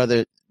 this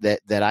brother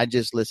that I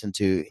just listened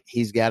to,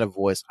 he's got a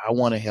voice. I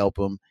want to help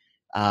him.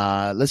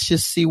 Let's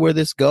just see where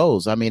this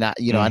goes. I mean, I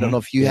don't know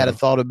if you had a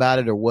thought about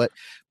it or what,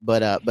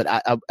 but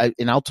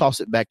and I'll toss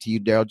it back to you,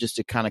 Daryl, just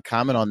to kind of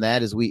comment on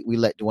that as we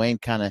let Dwayne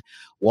kind of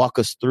walk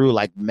us through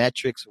like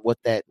metrics, what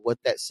that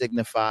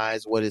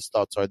signifies, what his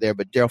thoughts are there.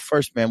 But Daryl,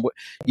 first, man, what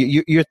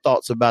your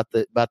thoughts about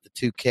the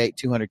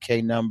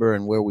 200K number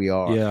and where we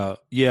are?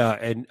 Yeah.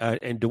 And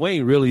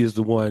Dwayne really is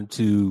the one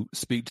to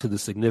speak to the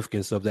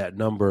significance of that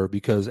number,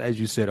 because as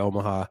you said,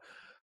 Omaha,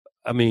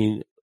 I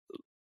mean,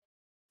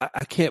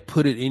 I can't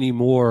put it any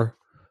more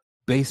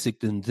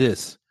basic than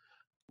this.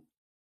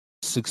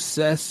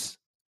 Success,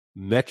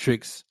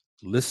 metrics,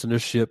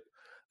 listenership,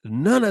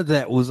 none of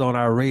that was on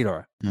our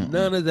radar.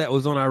 None of that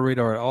was on our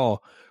radar at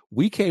all.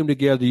 We came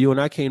together, you and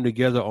I came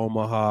together,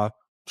 Omaha,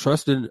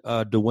 trusting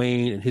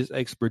Dwayne and his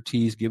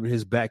expertise, given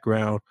his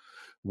background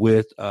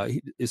with,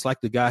 it's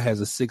like the guy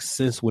has a sixth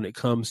sense when it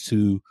comes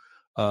to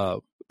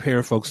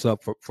pairing folks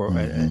up for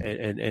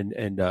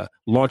and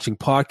launching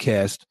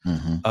podcast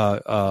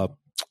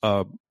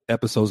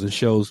episodes and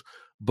shows.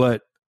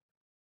 But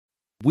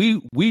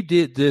we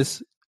did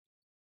this.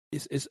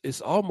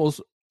 It's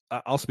almost,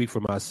 I'll speak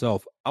for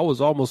myself, I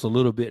was almost a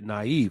little bit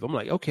naive. I'm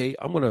like, okay,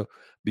 I'm going to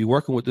be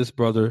working with this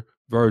brother,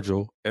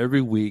 Virgil,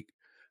 every week.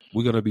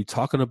 We're going to be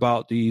talking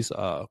about these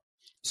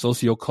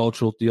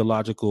sociocultural,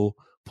 theological,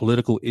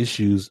 political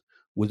issues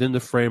within the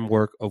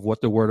framework of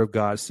what the Word of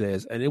God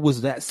says. And it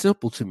was that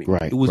simple to me.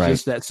 It was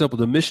just that simple.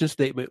 The mission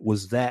statement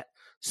was that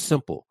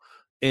simple.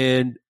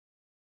 And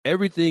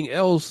everything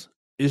else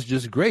is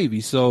just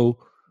gravy. So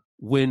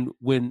when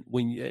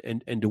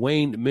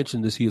Dwayne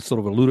mentioned this, he sort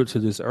of alluded to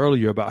this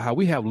earlier about how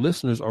we have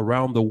listeners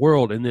around the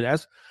world. And then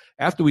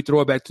after we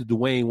throw it back to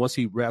Dwayne, once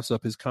he wraps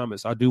up his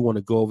comments, I do want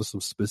to go over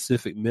some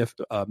specific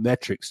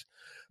metrics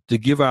to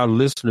give our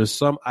listeners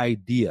some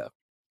idea,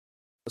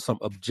 some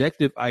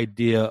objective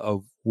idea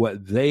of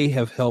what they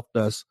have helped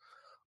us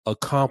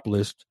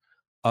accomplish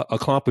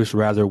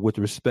with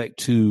respect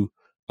to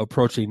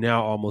approaching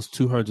now almost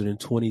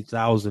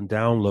 220,000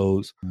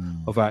 downloads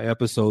of our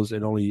episodes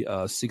in only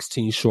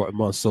 16 short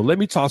months. So let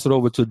me toss it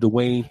over to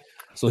Dwayne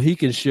so he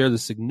can share the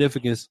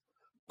significance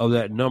of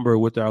that number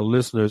with our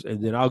listeners,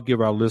 and then I'll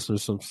give our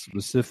listeners some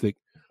specific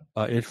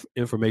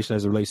information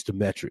as it relates to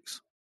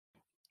metrics.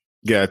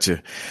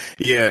 Gotcha.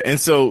 Yeah. And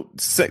so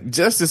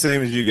just the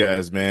same as you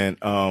guys, man,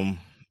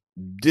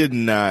 did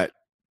not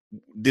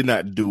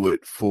do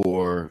it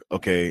for,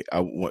 okay,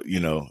 I want,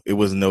 it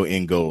was no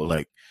end goal.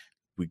 Like,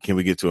 can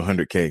we get to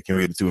 100K? Can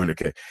we get to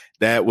 200K?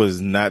 That was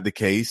not the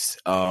case.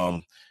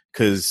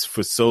 Cause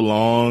for so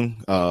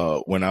long,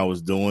 when I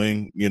was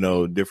doing,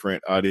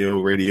 different audio,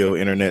 radio,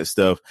 internet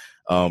stuff,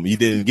 you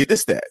didn't get the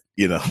stat,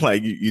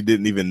 like you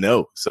didn't even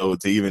know. So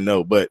to even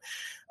know, but,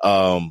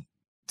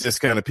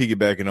 just kind of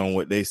piggybacking on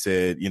what they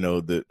said,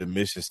 the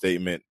mission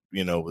statement,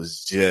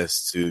 was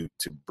just to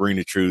bring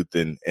the truth,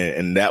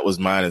 and that was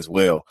mine as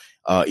well.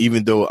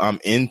 Even though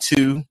I'm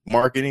into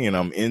marketing and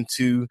I'm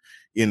into,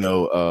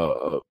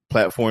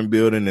 platform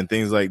building and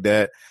things like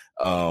that,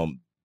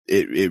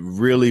 it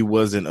really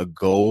wasn't a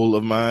goal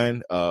of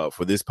mine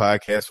for this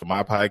podcast, for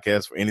my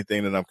podcast, for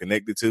anything that I'm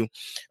connected to.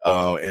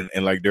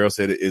 And like Daryl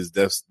said, it is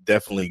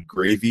definitely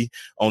gravy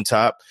on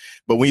top.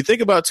 But when you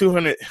think about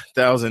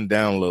 200,000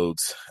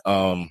 downloads,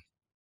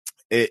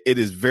 it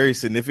is very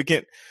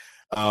significant.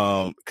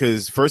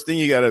 Because first thing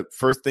you gotta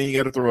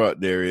throw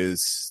out there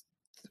is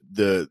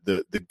the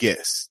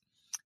guests.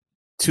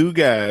 Two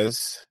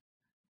guys.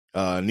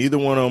 Neither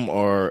one of them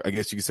are, I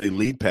guess you could say,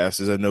 lead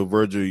pastors. I know,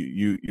 Virgil,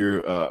 you're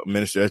a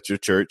minister at your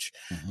church.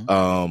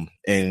 Mm-hmm.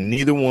 And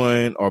neither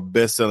one are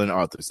best-selling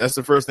authors. That's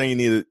the first thing you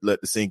need to let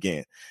the sink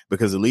in,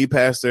 because the lead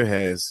pastor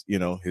has,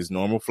 his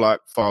normal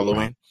flock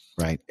following.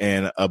 Right.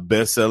 And a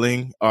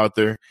best-selling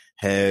author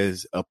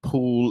has a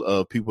pool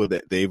of people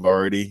that they've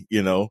already,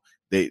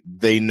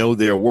 they know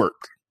their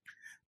work.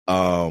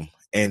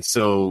 And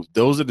so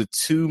those are the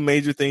two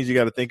major things you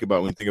got to think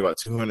about when you think about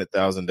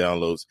 200,000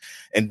 downloads.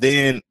 And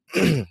then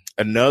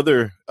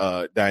another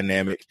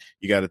dynamic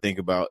you got to think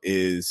about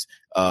is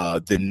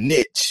the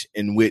niche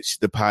in which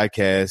the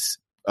podcast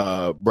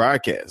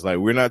broadcasts. Like,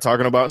 we're not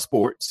talking about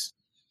sports.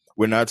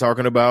 We're not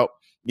talking about,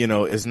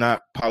 it's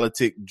not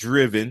politic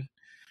driven,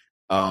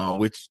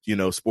 which,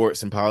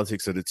 sports and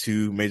politics are the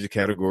two major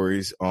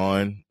categories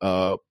on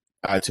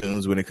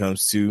iTunes when it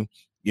comes to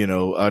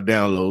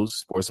downloads,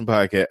 sports and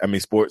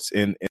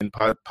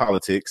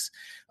politics.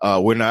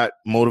 We're not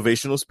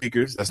motivational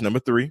speakers. That's number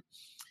 3.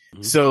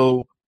 Mm-hmm.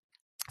 So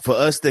for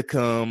us to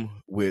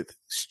come with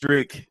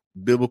strict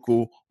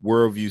biblical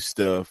worldview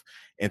stuff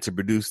and to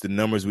produce the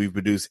numbers we've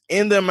produced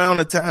in the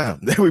amount of time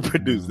that we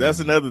produce, that's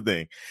another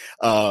thing.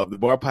 The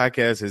Bar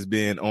Podcast has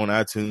been on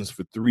iTunes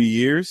for 3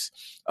 years.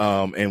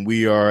 And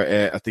we are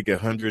at, I think,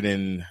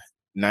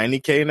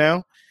 190K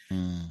now.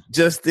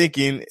 Just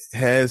Thinking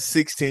has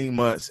 16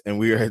 months and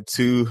we are at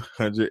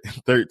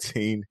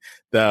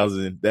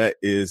 213,000. That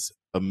is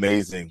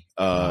amazing,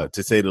 to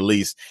say the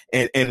least.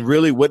 And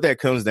really what that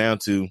comes down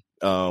to,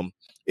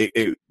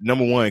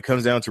 number one, it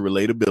comes down to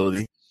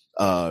relatability,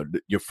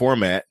 your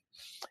format,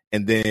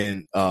 and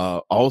then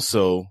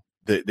also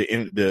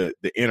the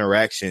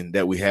interaction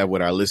that we have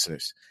with our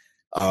listeners.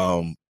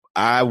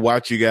 I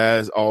watch you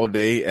guys all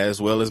day,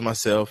 as well as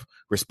myself,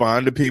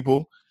 respond to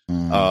people.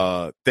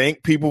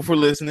 Thank people for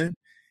listening.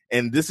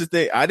 And this is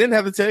I didn't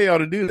have to tell y'all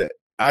to do that.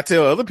 I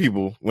tell other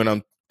people when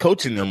I'm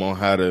coaching them on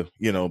how to,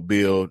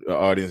 build an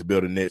audience,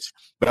 build a niche,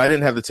 but I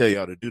didn't have to tell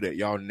y'all to do that.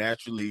 Y'all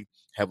naturally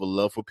have a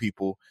love for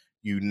people.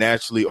 You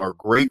naturally are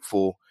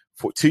grateful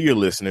to your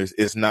listeners.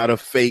 It's not a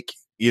fake,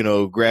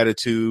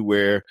 gratitude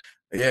where,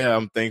 yeah,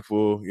 I'm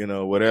thankful,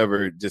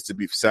 whatever, just to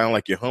sound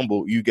like you're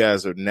humble. You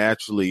guys are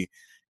naturally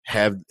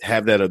have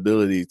that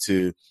ability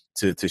to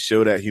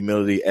show that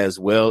humility, as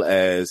well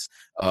as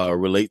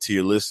relate to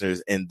your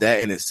listeners, and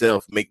that in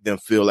itself make them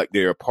feel like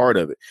they're a part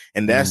of it.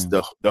 And that's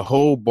the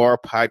whole Bar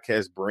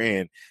Podcast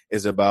brand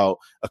is about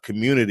a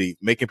community,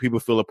 making people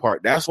feel a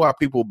part. That's why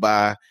people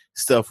buy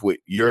stuff with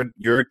your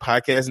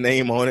podcast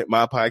name on it,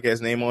 my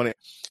podcast name on it,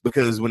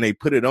 because when they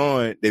put it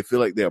on, they feel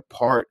like they're a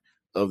part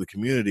of the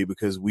community,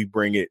 because we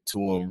bring it to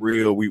them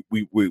real. We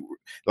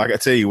like I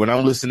tell you, when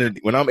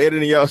I'm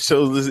editing y'all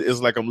shows, it's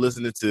like I'm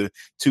listening to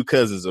two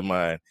cousins of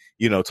mine,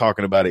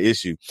 talking about an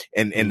issue.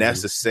 And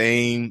that's the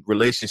same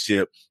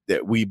relationship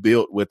that we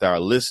built with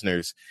our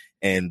listeners.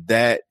 And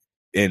that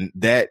and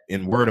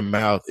word of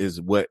mouth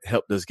is what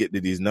helped us get to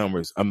these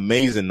numbers,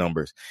 amazing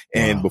numbers.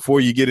 And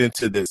before you get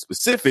into the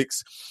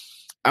specifics,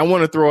 I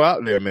want to throw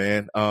out there,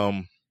 man,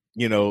 the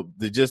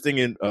Just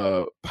Thinking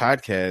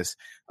podcast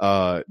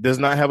does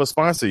not have a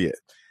sponsor yet.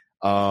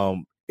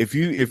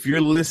 If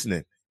you're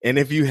listening, and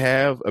if you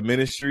have a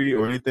ministry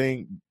or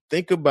anything,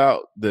 think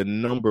about the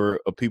number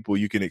of people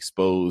you can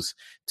expose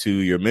to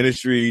your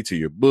ministry, to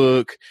your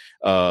book.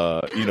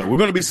 We're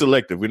going to be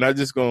selective. We're not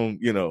just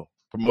going to,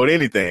 promote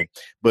anything,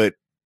 but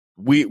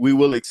we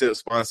will accept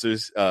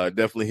sponsors.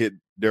 Definitely hit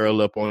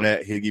Daryl up on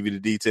that. He'll give you the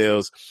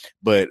details.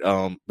 But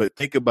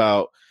think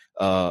about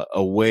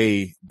a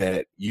way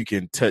that you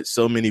can touch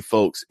so many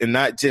folks, and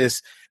not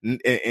just.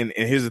 And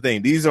here's the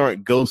thing: these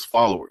aren't ghost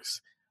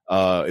followers.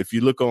 If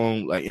you look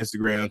on like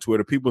Instagram,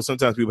 Twitter,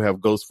 sometimes people have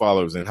ghost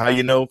followers, and how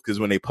you know? Because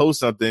when they post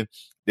something,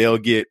 they'll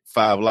get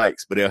 5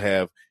 likes, but they'll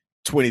have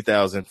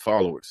 20,000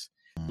 followers.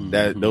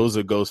 That those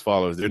are ghost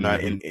followers. They're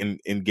not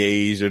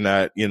engaged. They're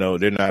not,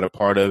 they're not a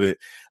part of it.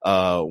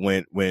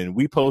 When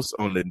we post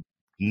on the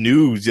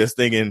news, just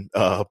thinking,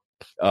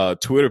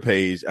 Twitter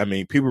page, I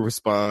mean, people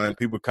respond,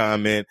 people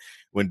comment.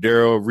 When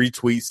Daryl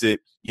retweets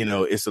it,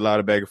 it's a lot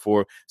of back and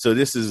forth. So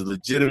this is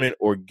legitimate,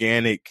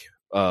 organic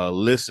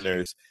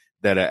listeners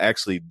that are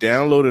actually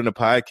downloading the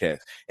podcast.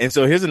 And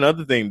so here's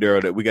another thing,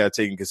 Daryl, that we got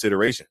to take in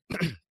consideration.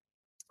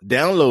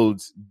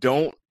 Downloads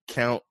don't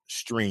count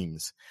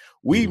streams.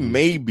 We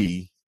may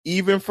be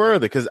even further,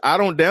 because I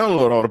don't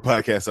download all the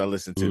podcasts I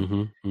listen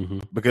to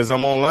because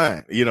I'm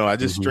online. I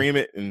just stream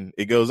it and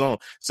it goes on.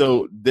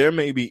 So there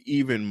may be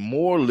even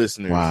more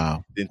listeners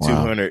than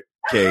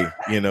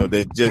 200K,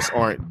 that just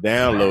aren't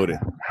downloading.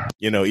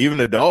 Even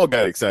the dog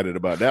got excited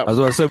about that. I was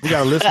going to say, we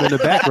got to listen in the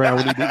background.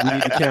 We need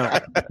to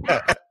count.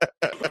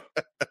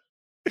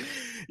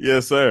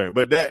 Yes, sir.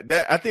 But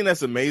that I think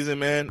that's amazing,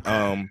 man.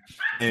 And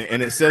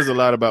it says a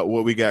lot about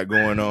what we got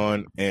going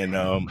on,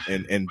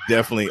 and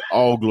definitely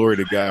all glory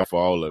to God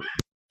for all of it.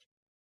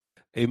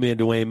 Amen,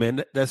 Dwayne,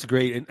 man. That's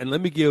great. And let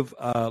me give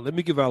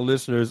our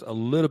listeners a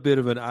little bit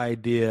of an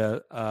idea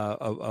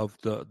of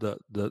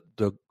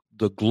the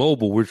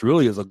global, which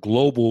really is a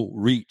global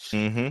reach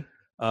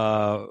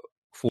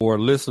for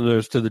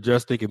listeners to the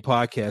Just Thinking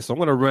podcast. So I'm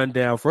going to run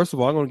down. First of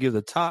all, I'm going to give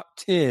the top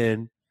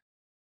 10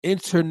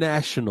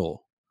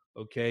 international.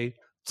 Okay,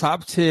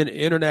 top 10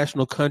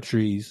 international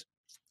countries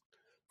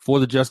for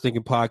the Just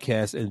Thinking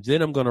podcast, and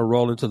then I'm going to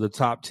roll into the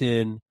top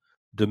 10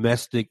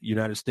 domestic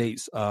United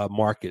States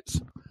markets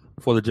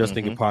for the Just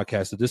Thinking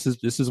podcast. So this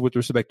is with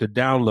respect to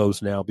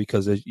downloads now,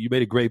 because as you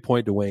made a great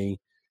point, Dwayne,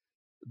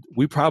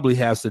 we probably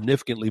have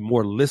significantly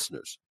more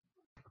listeners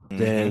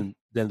than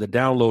the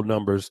download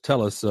numbers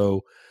tell us.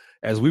 So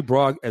as we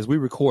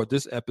record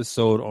this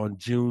episode on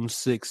June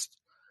 6th,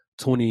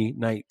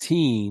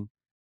 2019.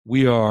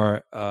 We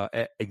are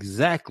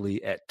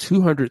exactly at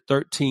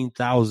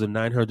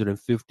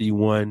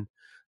 213,951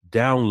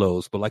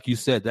 downloads. But like you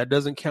said, that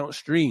doesn't count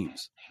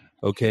streams.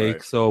 Okay.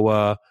 Right.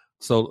 So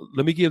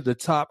let me give the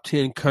top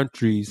 10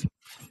 countries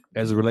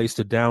as it relates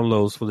to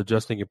downloads for the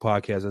Just Thinking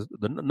podcast.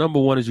 The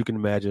number one, as you can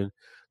imagine,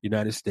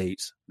 United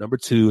States. Number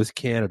 2 is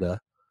Canada.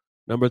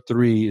 Number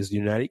 3 is the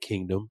United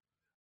Kingdom.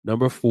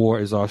 Number 4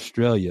 is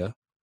Australia.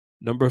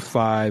 Number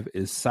 5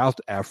 is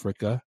South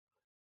Africa.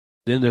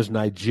 Then there's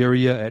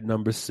Nigeria at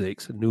number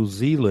 6, New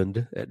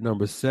Zealand at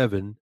number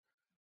 7,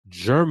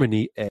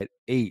 Germany at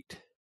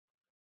 8,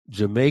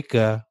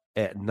 Jamaica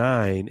at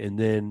 9, and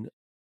then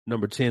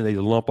number 10, they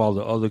lump all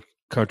the other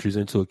countries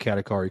into a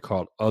category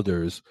called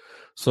others.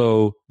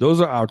 So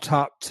those are our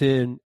top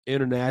 10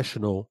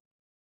 international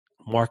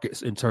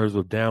markets in terms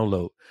of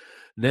download.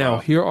 Now,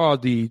 here are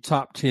the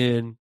top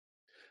 10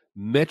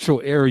 metro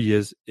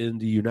areas in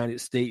the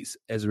United States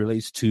as it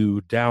relates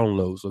to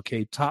downloads.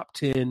 Okay, top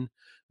 10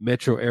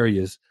 metro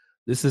areas.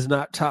 This is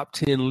not top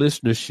 10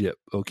 listenership.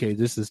 Okay,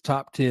 this is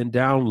top 10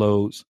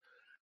 downloads,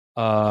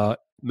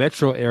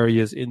 metro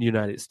areas in the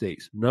United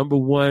States. Number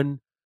 1,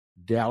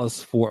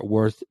 Dallas, Fort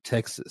Worth,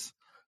 Texas.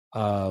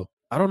 I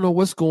don't know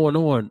what's going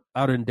on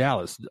out in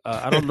Dallas.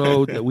 I don't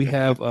know that we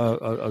have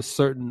a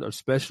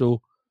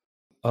special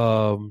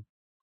level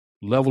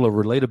of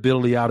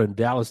relatability out in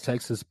Dallas,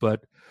 Texas,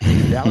 but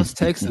Dallas,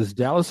 Texas,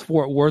 Dallas,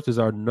 Fort Worth is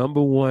our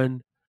number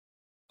 1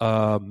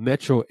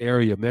 metro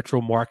area, metro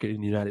market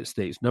in the United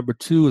States. Number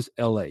 2 is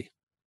LA.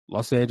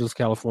 Los Angeles,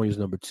 California is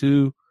number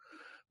 2.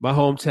 My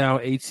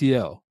hometown,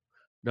 ATL.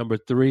 Number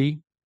 3,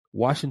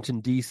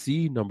 Washington,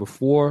 D.C. Number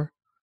 4,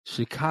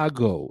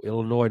 Chicago,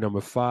 Illinois.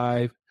 Number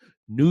 5,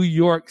 New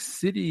York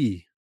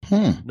City.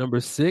 Number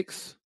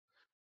 6,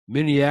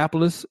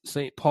 Minneapolis,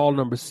 St. Paul.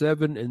 Number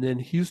 7, and then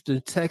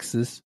Houston,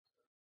 Texas.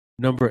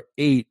 Number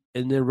 8,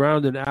 and then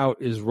rounding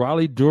out is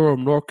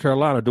Raleigh-Durham, North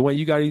Carolina. Dwayne,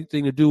 you got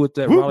anything to do with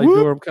that?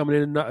 Raleigh-Durham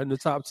coming in the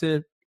top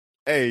 10?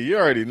 Hey, you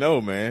already know,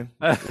 man.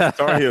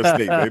 Tar Heel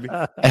State, baby.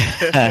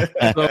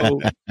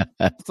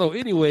 So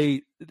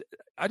anyway,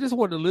 I just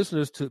want the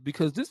listeners to,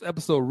 because this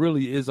episode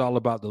really is all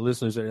about the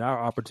listeners and our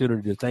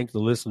opportunity to thank the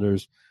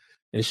listeners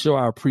and show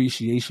our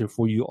appreciation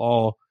for you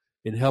all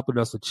in helping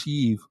us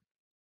achieve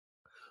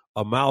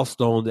a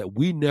milestone that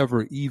we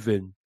never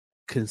even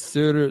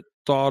considered,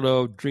 thought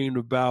of, dreamed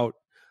about.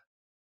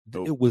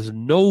 Nope. It was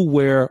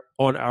nowhere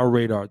on our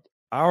radar.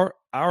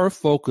 Our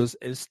focus,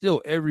 and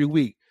still every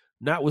week,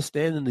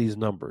 notwithstanding these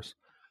numbers,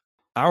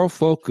 our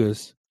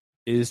focus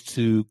is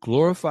to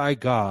glorify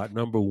God,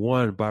 number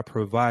 1, by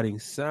providing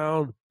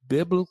sound,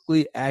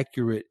 biblically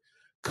accurate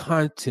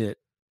content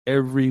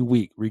every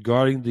week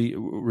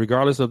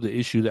regardless of the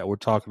issue that we're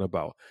talking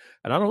about.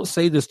 And I don't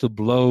say this to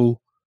blow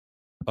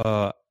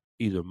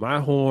either my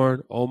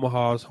horn,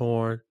 Omaha's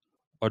horn,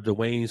 or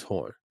Dwayne's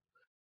horn.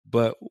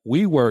 But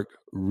we work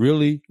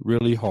really,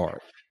 really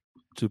hard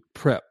to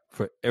prep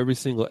for every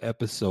single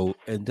episode.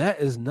 And that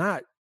is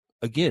not,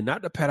 again,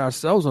 not to pat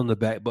ourselves on the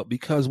back, but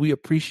because we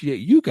appreciate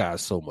you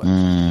guys so much.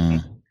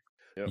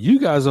 Yep. You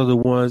guys are the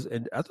ones,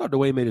 and I thought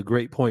Dwayne made a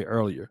great point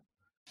earlier.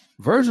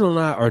 Virgil and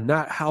I are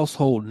not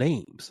household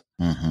names.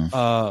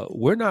 Mm-hmm.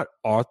 We're not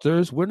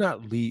authors. We're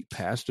not lead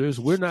pastors.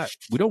 We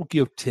don't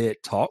give TED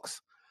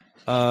Talks.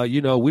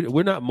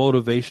 We're not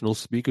motivational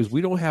speakers.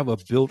 We don't have a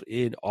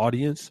built-in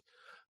audience.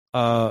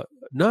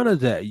 None of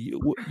that.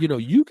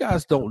 You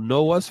guys don't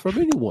know us from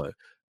anyone.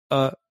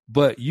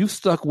 But you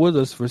stuck with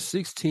us for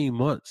 16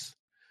 months.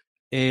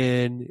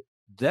 And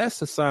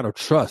that's a sign of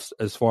trust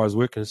as far as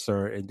we're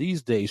concerned. And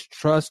these days,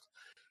 trust,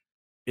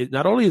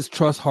 not only is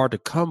trust hard to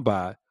come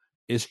by,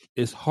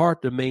 it's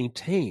hard to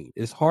maintain.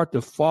 It's hard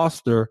to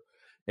foster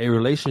a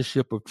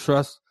relationship of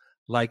trust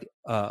like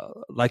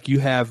you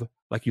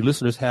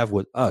listeners have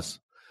with us.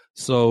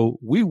 So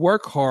we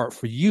work hard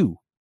for you.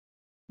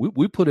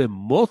 We put in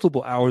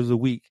multiple hours a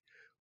week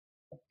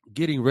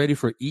getting ready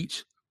for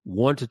each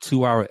 1 to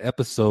 2 hour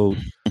episode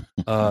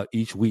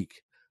each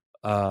week.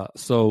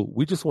 So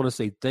we just want to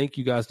say thank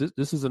you guys.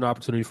 This is an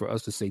opportunity for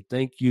us to say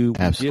thank you.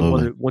 Absolutely.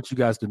 We did want you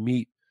guys to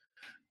meet.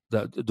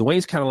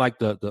 Dwayne's kind of like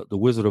the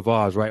Wizard of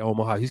Oz, right?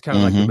 Omaha. He's kind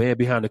of like the man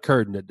behind the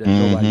curtain that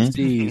nobody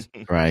sees.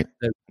 Right.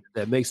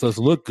 That makes us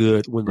look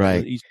good when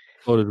each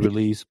episode is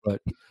released.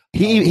 But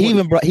he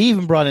even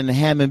brought in the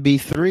Hammond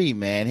B3,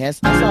 man.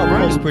 That's all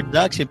post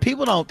production.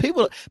 People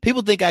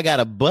think I got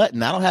a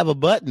button. I don't have a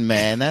button,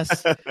 man.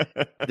 That's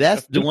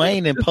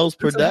Dwayne in post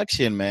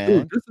production, man.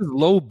 Dude, this is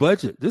low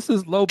budget.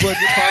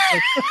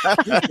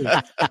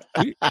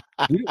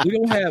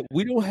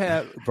 We don't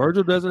have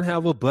Virgil doesn't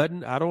have a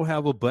button. I don't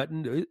have a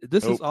button.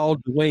 This is all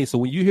Dwayne. So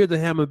when you hear the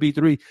Hammond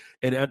B3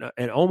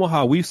 and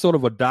Omaha, we've sort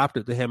of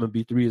adopted the Hammond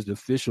B3 as the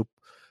official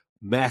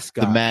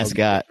mascot. The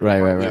mascot,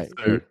 right. Yes,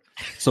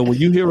 so when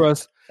you hear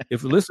us,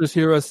 if the listeners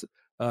hear us,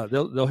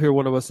 they'll hear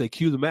one of us say,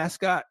 "Cue the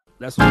mascot."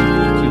 That's what we do.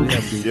 Cue the Hammond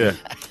B3.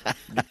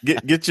 Yeah,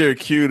 get your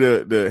cue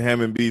the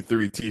Hammond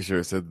B3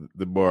 t-shirts at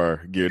the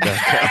bar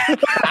gear.com.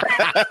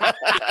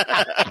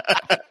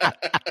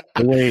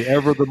 Dwayne,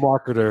 ever the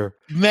marketer.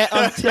 Man,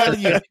 I'm telling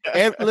you,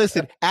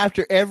 listen,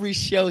 after every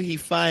show, he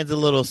finds a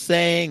little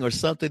saying or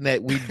something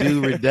that we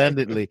do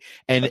redundantly,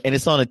 and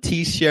it's on a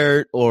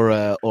t-shirt or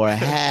a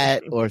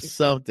hat or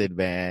something,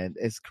 man.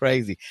 It's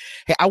crazy.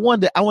 Hey, I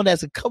wanted to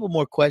ask a couple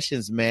more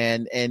questions,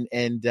 man,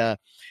 and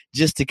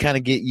just to kind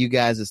of get you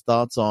guys'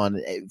 thoughts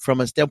on, from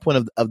a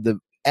standpoint of the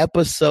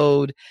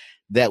episode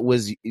that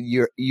was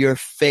your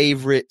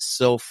favorite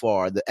so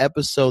far, the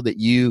episode that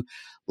you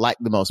like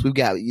the most. We've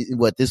got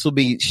this will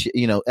be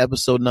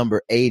episode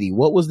number 80.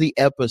 What was the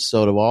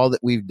episode of all that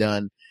we've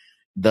done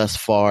thus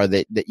far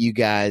that you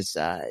guys,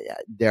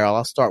 Daryl,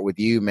 I'll start with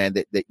you, man,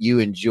 that you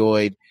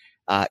enjoyed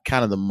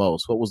kind of the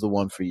most? What was the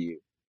one for you?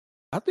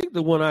 I think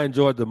the one I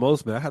enjoyed the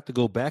most, man, I have to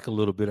go back a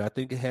little bit. I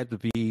think it had to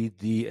be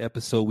the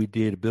episode we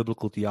did,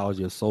 Biblical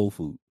Theology of Soul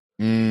Food.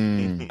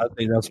 I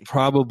think that's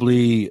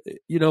probably,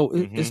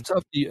 it's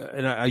tough.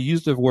 And I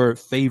use the word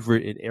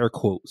favorite in air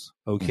quotes.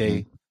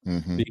 Okay.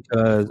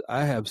 Because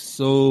I have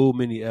so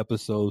many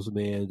episodes,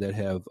 man, that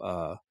have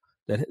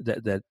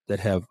that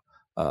have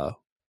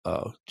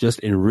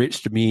just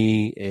enriched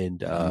me and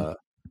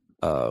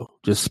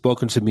just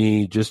spoken to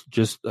me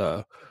just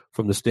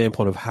from the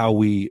standpoint of how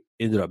we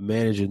ended up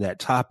managing that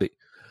topic.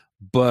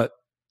 But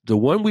the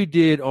one we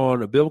did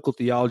on a biblical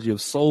theology of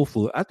soul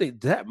food, I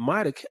think that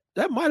might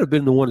have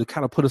been the one that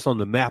kind of put us on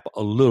the map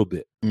a little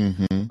bit. And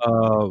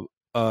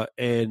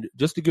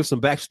just to give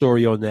some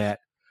backstory on that,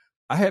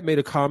 I had made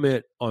a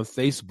comment on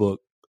Facebook.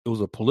 It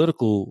was a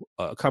political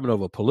comment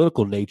of a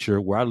political nature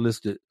where I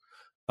listed,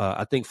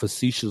 I think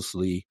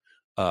facetiously,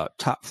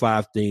 top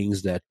 5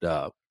 things that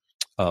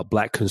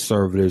Black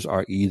conservatives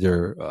are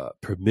either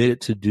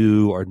permitted to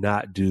do or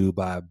not do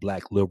by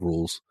Black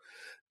liberals.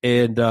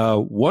 And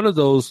one of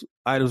those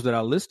items that I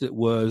listed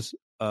was,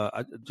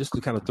 just to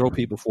kind of throw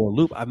people for a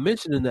loop, I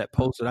mentioned in that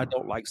post that I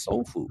don't like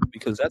soul food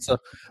because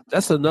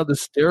that's another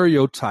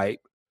stereotype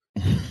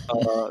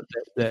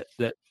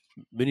that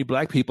many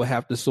Black people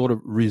have to sort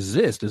of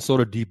resist and sort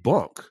of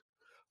debunk.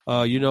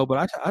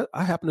 But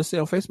I happen to say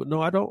on Facebook,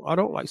 no, I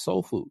don't like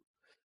soul food.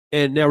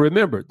 And now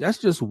remember, that's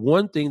just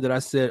one thing that I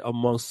said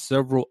amongst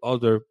several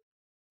other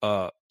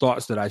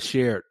thoughts that I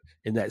shared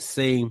in that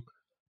same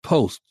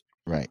post.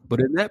 Right. But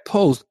in that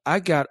post, I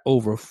got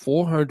over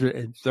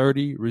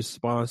 430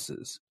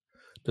 responses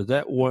to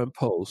that one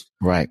post.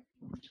 Right.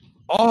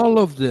 All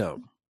of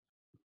them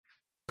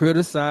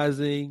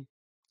criticizing,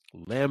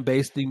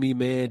 lambasting me,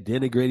 man,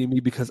 denigrating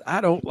me because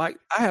I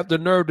have the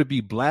nerve to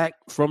be Black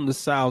from the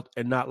South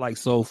and not like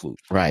soul food.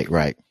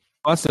 Right.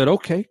 I said,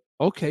 okay,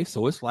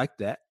 so it's like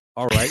that.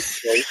 All right.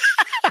 So,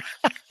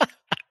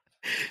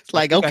 it's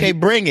like, okay,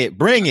 bring it,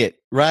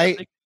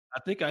 right? I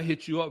think I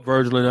hit you up,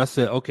 Virgil, and I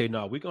said, okay,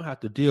 no, we're going to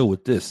have to deal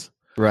with this.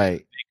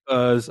 Right.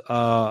 Because,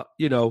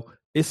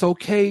 it's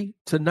okay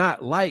to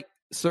not like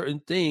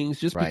certain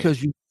things just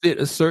because you fit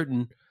a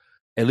certain,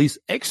 at least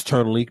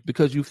externally,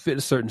 because you fit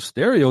a certain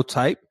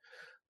stereotype.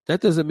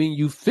 That doesn't mean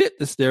you fit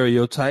the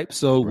stereotype.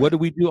 So what do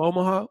we do,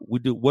 Omaha?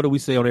 What do we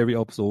say on every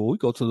episode? Well, we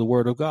go to the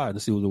Word of God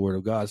and see what the Word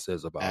of God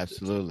says about it.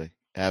 Absolutely.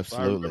 So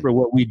I remember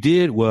what we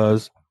did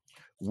was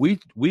we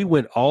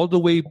went all the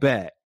way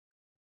back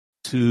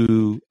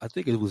to, I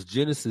think it was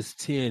Genesis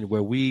 10,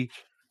 where we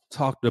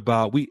talked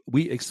about,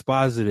 we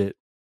exposited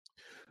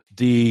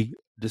the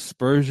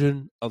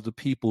dispersion of the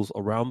peoples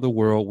around the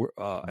world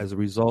as a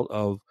result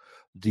of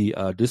the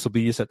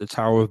disobedience at the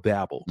Tower of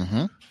Babel.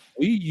 Mm-hmm.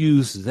 We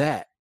use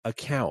that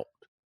account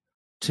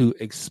to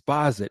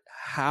exposit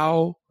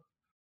how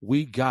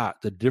we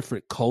got the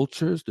different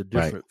cultures, the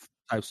different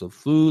types of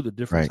food, the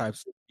different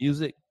types of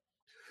music.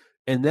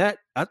 And that,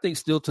 I think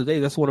still today,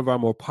 that's one of our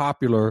more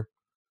popular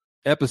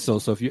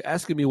episodes. So if you're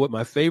asking me what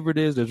my favorite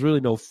is, there's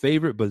really no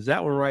favorite, but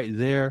that one right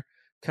there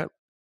kind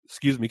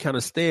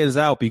of stands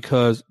out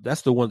because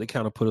that's the one that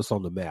kind of put us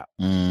on the map.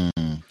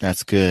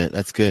 That's good.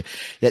 That's good.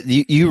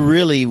 You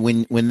really,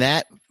 when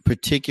that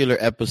particular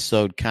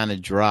episode kind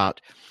of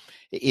dropped,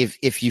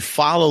 if you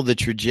follow the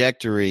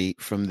trajectory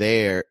from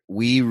there,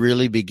 we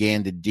really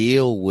began to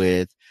deal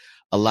with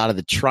a lot of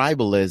the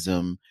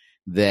tribalism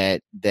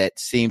that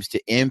seems to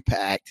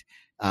impact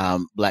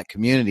Black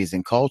communities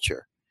and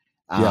culture.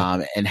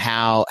 And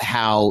how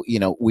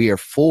we are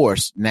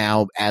forced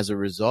now as a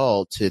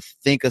result to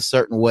think a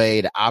certain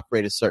way, to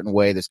operate a certain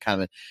way. There's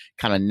kind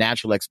of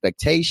natural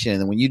expectation,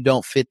 and when you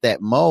don't fit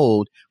that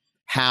mold,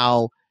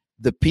 how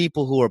the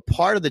people who are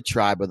part of the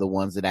tribe are the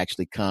ones that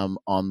actually come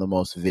on the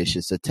most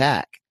vicious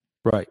attack.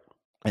 Right.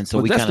 And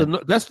so that's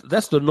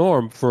the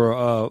norm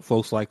for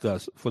folks like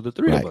us, for the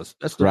three of us.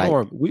 That's the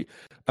norm.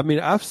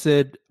 I've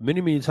said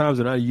many times,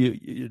 and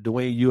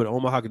Dwayne, you and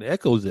Omaha can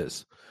echo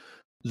this.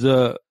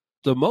 The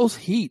most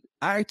heat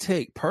I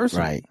take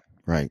personally,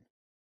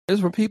 is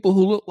from people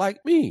who look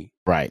like me,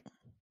 right.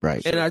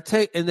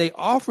 And they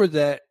offer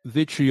that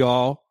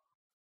vitriol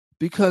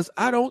because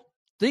I don't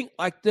think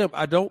like them.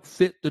 I don't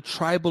fit the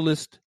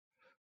tribalist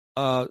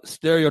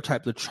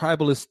stereotype, the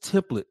tribalist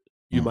template,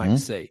 you might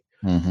say.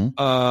 And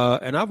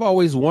I've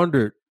always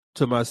wondered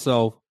to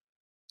myself,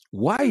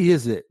 why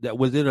is it that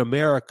within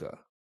America,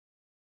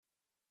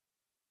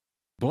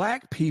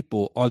 Black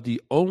people are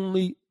the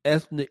only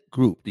ethnic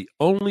group, the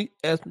only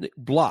ethnic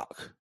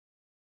block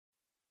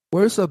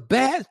where it's a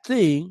bad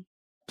thing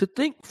to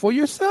think for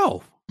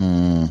yourself?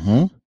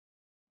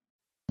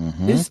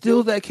 It's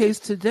still that case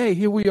today.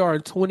 Here we are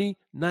in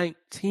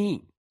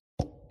 2019.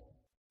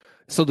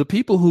 So the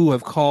people who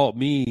have called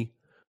me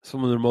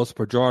some of the most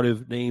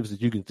pejorative names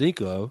that you can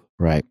think of,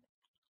 are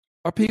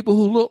people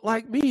who look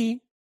like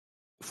me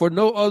for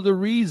no other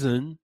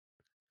reason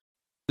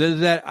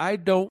than that I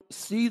don't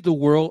see the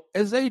world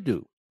as they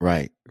do.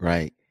 Right.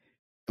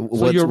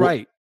 So you're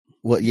right.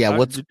 Go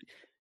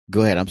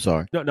ahead. I'm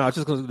sorry. No, I was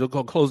just going to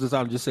close this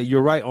out and just say,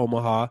 you're right,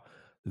 Omaha.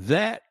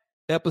 That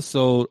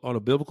episode on a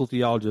biblical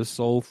theology of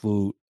soul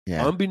food,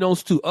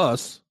 unbeknownst to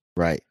us,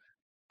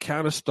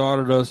 kind of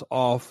started us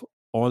off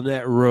on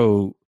that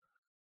road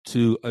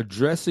to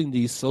addressing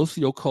these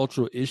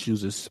sociocultural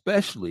issues,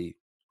 especially.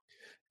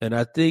 And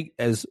I think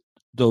as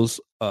those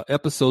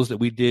episodes that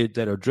we did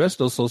that address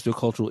those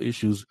sociocultural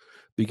issues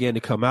began to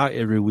come out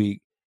every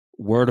week,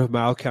 word of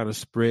mouth kind of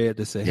spread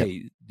to say,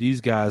 hey,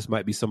 these guys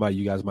might be somebody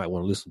you guys might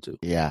want to listen to.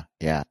 Yeah,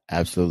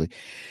 absolutely.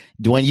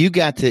 Dwayne, you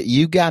got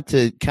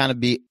to kind of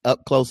be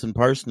up close and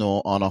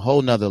personal on a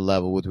whole nother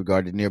level with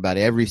regard to near about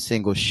every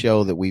single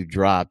show that we've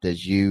dropped,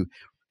 as you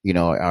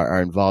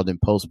are involved in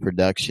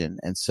post-production.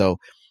 And so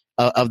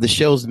of the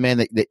shows, man,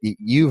 that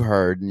you've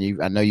heard,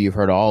 and I know you've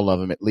heard all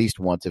of them at least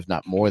once, if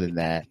not more than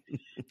that.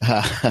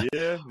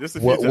 Just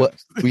a few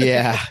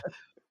times.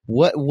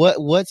 What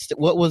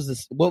was a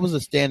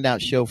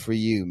standout show for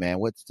you, man?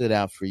 What stood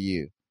out for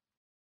you?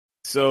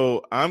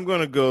 So I'm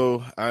gonna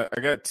go. I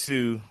got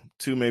two,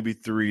 maybe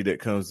three that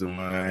comes to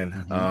mind.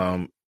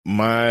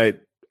 I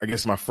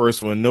guess my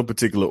first one, no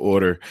particular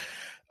order,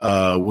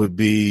 would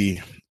be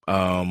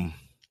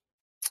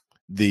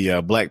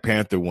the Black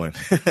Panther one.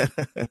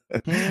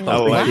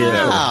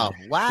 Wow.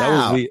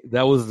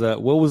 That was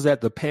what was that?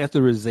 The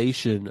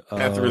Pantherization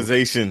of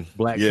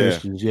Black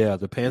Christians. Yeah,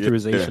 the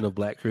Pantherization of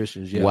Black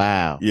Christians. Yeah.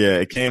 Wow. Yeah,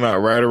 it came out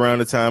right around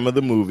the time of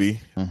the movie.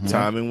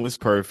 Timing was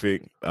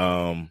perfect.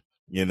 My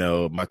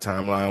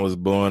timeline was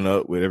blowing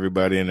up with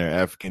everybody in their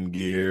African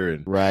gear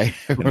and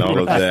all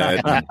of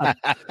that.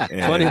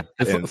 Funny,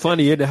 isn't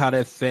it, how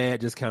that fad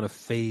just kind of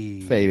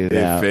faded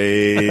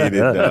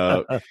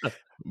out.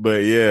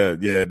 But yeah,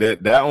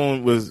 that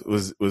one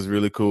was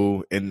really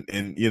cool, and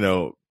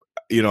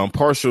I'm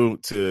partial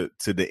to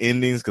the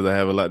endings because I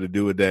have a lot to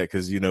do with that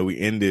because we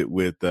ended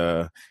with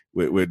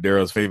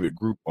Daryl's favorite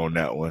group on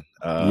that one.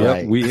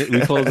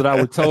 We closed it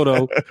out with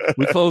Toto.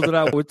 We closed it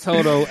out with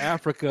Toto,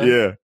 Africa.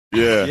 Yeah.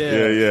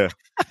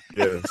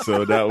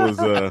 So that was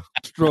a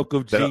stroke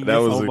of genius. That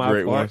was a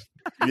great one.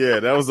 Yeah,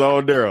 that was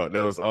all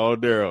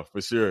Daryl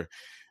for sure.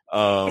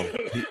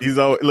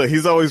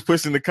 He's always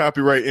pushing the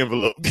copyright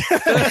envelope.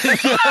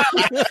 Like,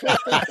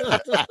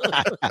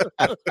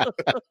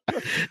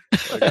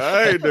 all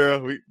right,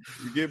 Daryl, we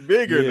get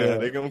bigger now.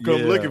 They're gonna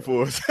come looking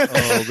for us.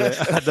 Oh man,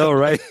 I know,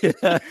 right?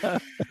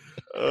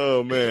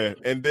 Oh man,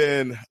 and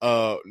then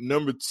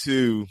number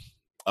two,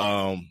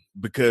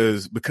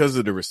 because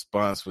of the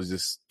response was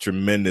just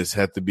tremendous,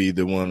 had to be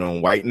the one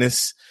on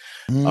whiteness.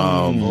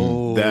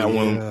 That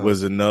one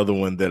was another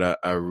one that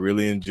I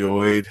really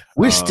enjoyed.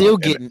 We're still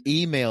getting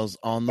emails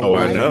on the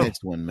whiteness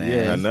one, man.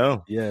 Yes, I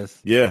know.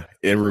 Yes. Yeah.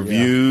 And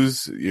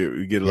reviews.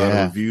 You get a lot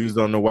of reviews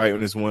on the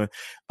whiteness one.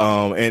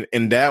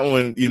 And that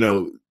one, you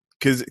know,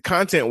 because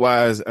content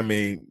wise, I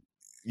mean,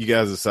 you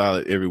guys are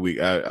solid every week.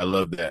 I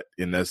love that.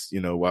 And that's,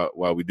 you know,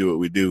 why we do what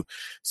we do.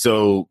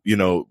 So, you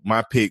know,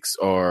 my picks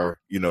are,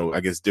 you know, I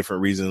guess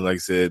different reasons. Like I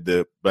said,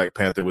 the Black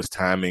Panther was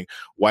timing.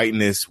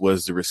 Whiteness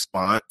was the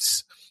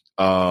response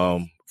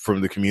from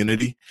the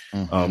community.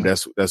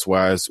 That's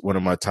why it's one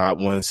of my top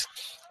ones.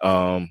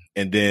 And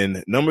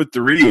then number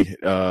 3,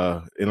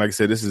 and like I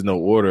said, this is no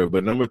order,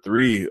 but number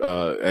 3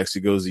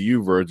 actually goes to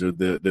you, Virgil,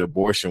 the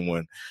abortion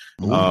one.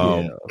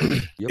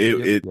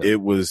 It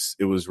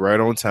was right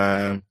on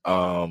time.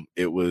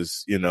 It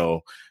was, you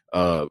know,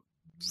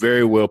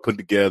 very well put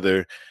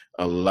together.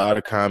 A lot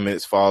of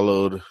comments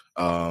followed.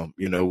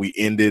 You know, we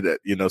ended,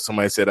 you know,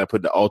 somebody said I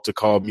put the altar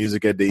call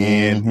music at the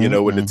end, you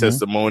know, with the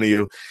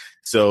testimonial.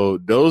 So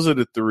those are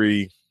the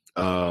 3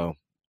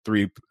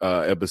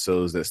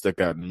 episodes that stuck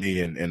out to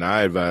me, and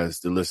I advise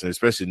the listeners,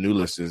 especially new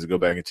listeners, to go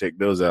back and check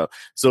those out.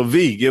 So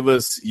V, give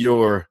us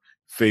your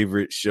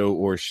favorite show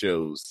or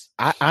shows.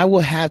 I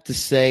will have to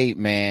say,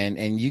 man,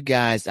 and you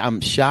guys,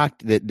 I'm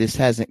shocked that this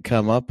hasn't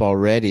come up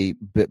already,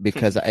 but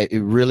because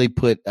it really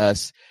put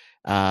us,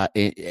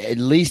 at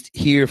least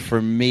here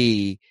for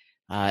me,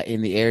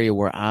 in the area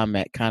where I'm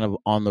at, kind of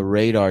on the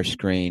radar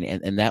screen,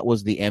 and that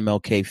was the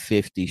MLK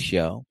 50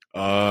 show.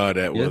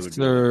 That was yes,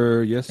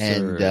 sir. Yes,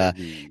 and, sir.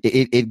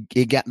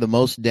 it got the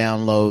most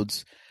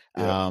downloads.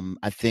 Yeah.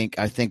 I think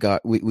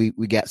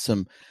we got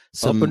some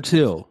up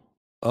until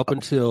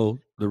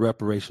the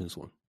reparations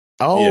one.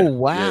 Oh,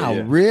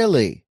 wow.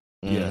 Really?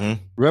 Yeah.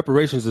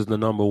 Reparations is the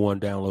number 1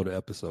 downloaded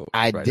episode.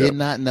 I did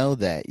not know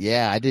that.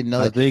 Yeah, I didn't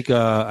know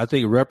that. I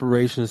think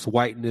reparations,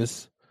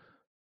 whiteness,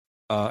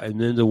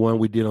 and then the one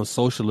we did on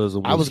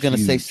socialism. I was going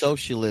to say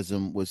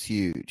socialism was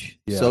huge.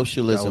 Yeah,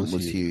 socialism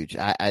was huge.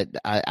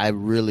 I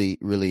really,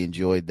 really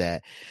enjoyed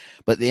that.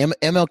 But the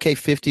MLK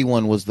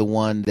 51 was the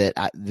one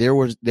that there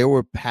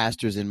were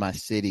pastors in my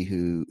city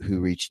who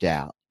reached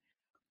out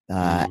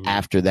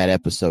after that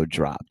episode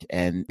dropped,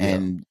 and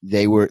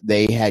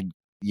they had,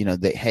 you know,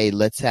 hey,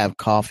 let's have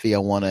coffee.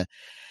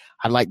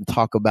 I'd like to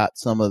talk about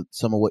some of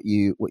what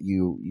you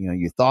know,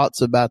 your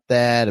thoughts about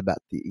that, about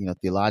the, you know,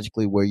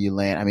 theologically where you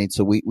land. I mean,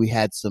 so we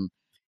had some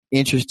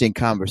interesting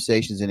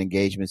conversations and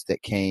engagements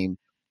that came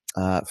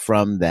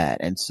from that.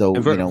 And so,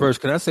 Verse,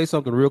 can I say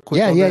something real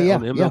quick? On the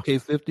MLK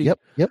 50?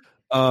 Yep.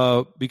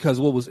 Because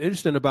what was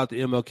interesting about the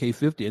MLK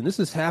 50, and this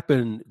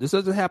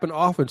doesn't happen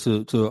often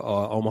to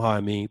Omaha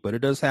and me, but it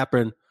does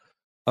happen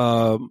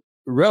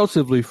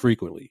relatively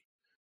frequently.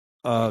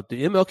 The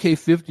MLK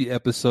 50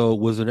 episode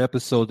was an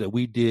episode that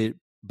we did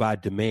by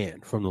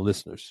demand from the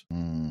listeners.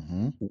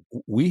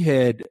 We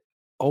had,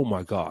 oh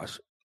my gosh,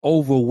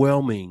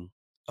 overwhelming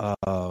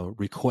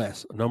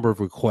requests, a number of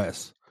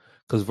requests,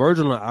 because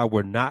Virgil and I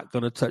were not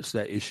going to touch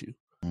that issue.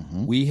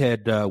 We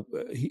had,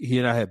 he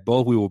and I had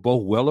both, we were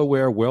both well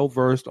aware, well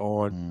versed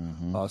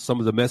on some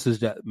of the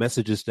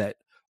messages that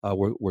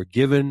were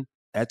given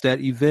at that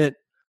event.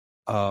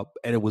 And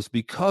it was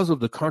because of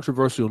the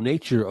controversial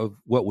nature of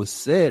what was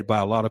said by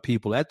a lot of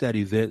people at that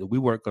event that we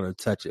weren't going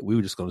to touch it. We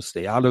were just going to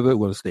stay out of it.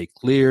 We're going to stay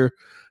clear,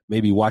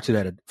 maybe watch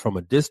it from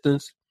a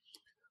distance.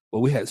 But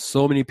we had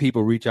so many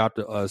people reach out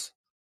to us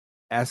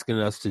asking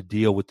us to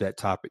deal with that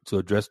topic, to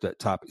address that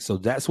topic. So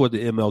that's where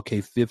the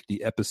MLK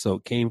 50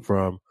 episode came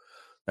from.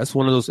 That's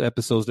one of those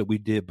episodes that we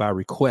did by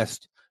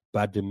request,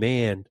 by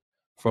demand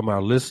from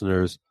our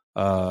listeners.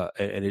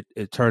 And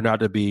it turned out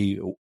to be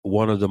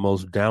one of the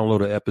most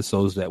downloaded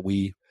episodes that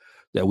we've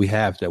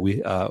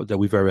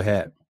ever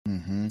had.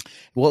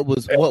 What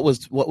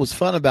was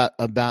fun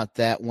about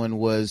that one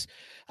was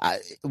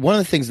one of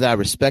the things that I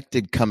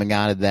respected coming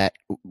out of that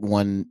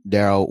one,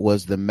 Daryl,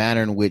 was the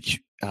manner in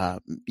which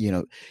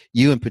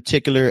you in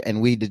particular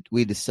and we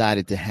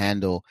decided to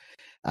handle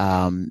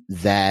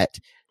that.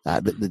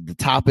 The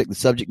topic, the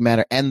subject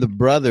matter, and the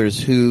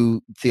brothers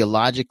who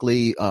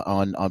theologically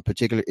on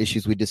particular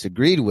issues we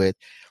disagreed with,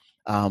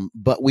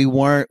 but we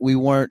weren't.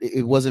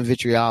 It wasn't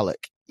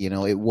vitriolic. You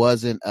know, it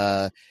wasn't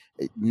a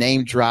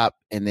name drop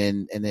and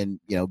then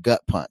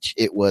gut punch.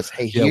 It was,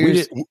 hey,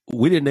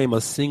 we didn't name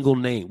a single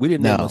name. We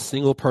didn't name a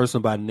single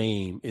person by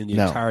name in the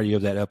entirety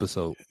of that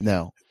episode.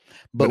 No.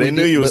 But they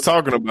knew you was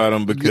talking about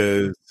them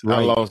because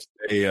I lost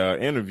a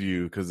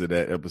interview because of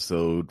that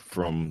episode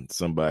from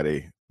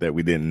somebody that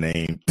we didn't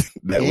name.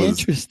 That was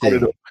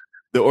interesting.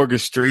 The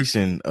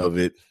orchestration of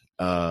it.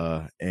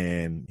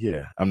 And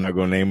yeah, I'm not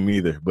going to name them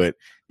either. But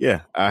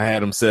yeah, I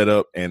had them set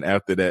up. And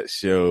after that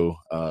show,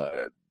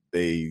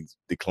 they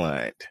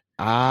declined.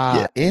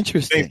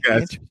 Interesting.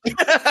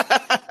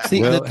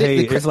 See, well,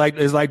 it's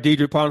like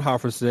Dietrich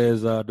Bonhoeffer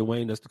says,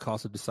 Dwayne, that's the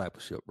cost of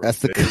discipleship. Bro. That's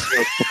the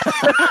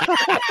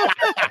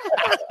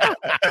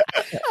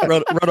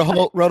wrote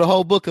a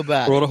whole book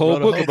about it. Wrote a whole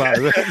book about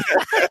it.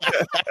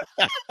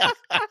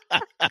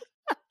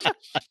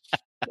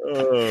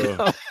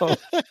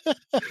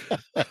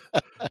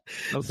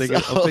 I'm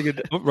thinking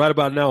right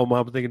about now,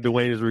 Mom. I'm thinking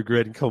Dwayne is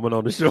regretting coming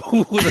on the show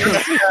with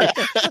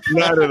us.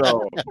 Not at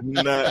all.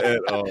 Not at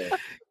all.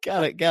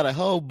 Got a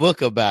whole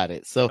book about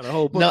it. So Got a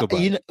whole book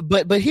about it.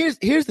 But here's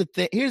the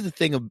thing. Here's the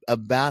thing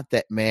about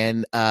that,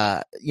 man.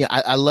 I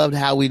loved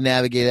how we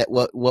navigated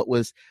what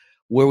was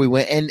where we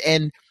went,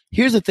 and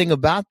here's the thing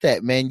about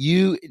that, man.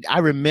 I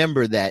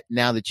remember that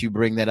now that you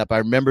bring that up. I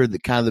remember the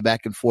kind of the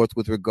back and forth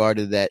with regard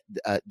to that,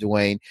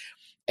 Dwayne.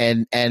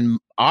 And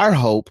our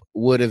hope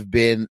would have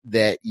been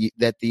that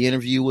the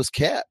interview was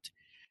kept,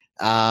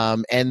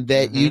 and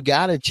that you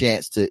got a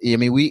chance to. I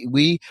mean,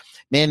 we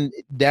man,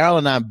 Daryl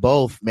and I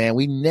both, man,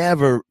 we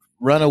never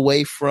run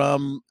away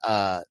from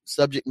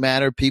subject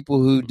matter.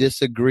 People who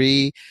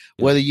disagree,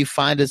 whether you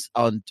find us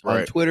on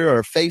Twitter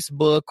or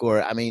Facebook,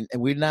 or I mean,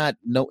 we're not.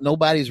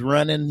 Nobody's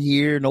running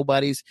here.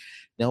 Nobody's.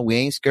 No, we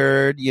ain't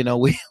scared. You know,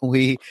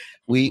 we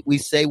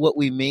say what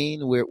we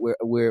mean.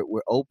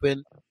 We're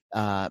open.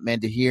 Man,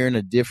 to hearing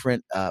a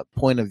different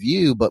point of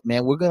view, but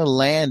man, we're going to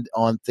land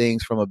on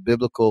things from a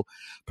biblical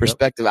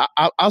perspective.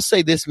 Yep. I'll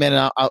say this, man,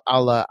 and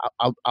I'll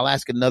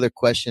ask another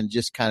question,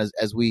 just kind of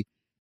as we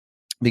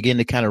begin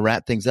to kind of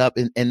wrap things up,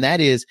 and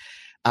that is,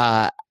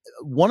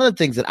 one of the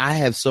things that I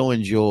have so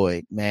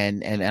enjoyed,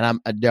 man, and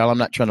Daryl, I'm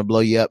not trying to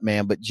blow you up,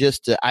 man, but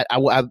just I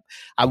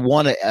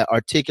want to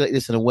articulate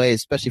this in a way,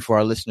 especially for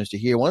our listeners to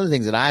hear. One of the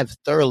things that I've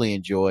thoroughly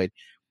enjoyed,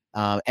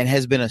 and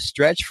has been a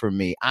stretch for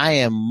me, I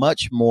am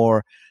much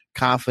more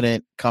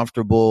confident,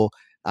 comfortable,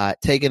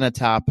 taking a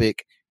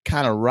topic,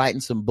 kind of writing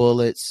some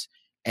bullets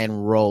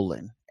and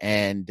rolling.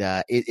 And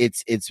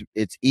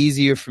it's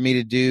easier for me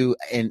to do.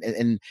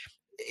 And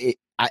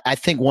I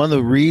think one of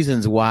the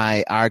reasons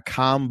why our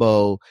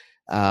combo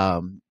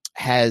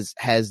has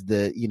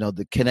the,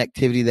 the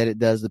connectivity that it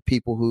does, the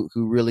people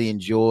who really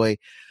enjoy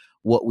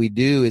what we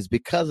do, is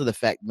because of the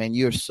fact, man,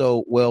 you're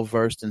so well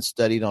versed and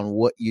studied on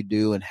what you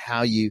do and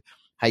how you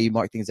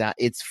mark things out.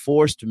 It's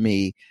forced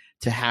me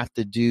to have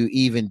to do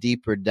even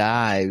deeper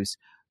dives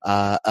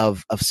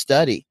of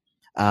study,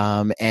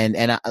 between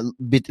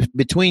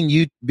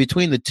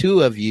the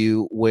two of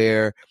you,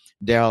 where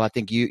Daryl, I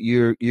think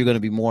you're going to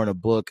be more in a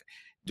book.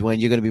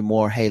 Dwayne, you're going to be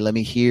more, hey, let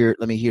me hear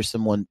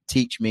someone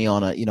teach me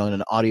on in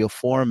an audio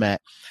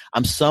format.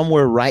 I'm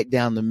somewhere right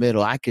down the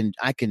middle. I can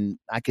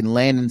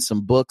land in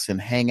some books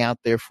and hang out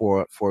there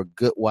for a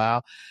good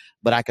while.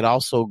 But I could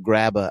also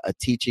grab a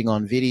teaching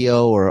on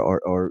video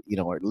or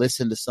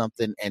listen to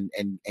something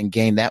and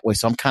gain that way.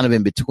 So I'm kind of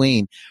in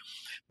between.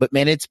 But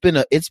man, it's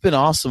been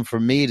awesome for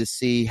me to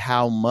see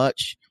how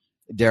much,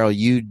 Daryl,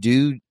 you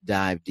do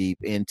dive deep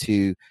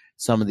into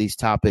some of these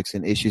topics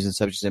and issues and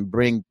subjects, and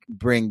bring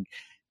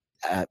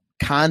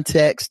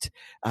context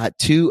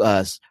to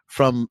us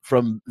from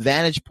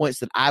vantage points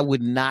that I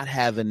would not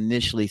have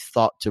initially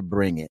thought to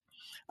bring it.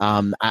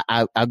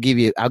 I'll give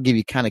you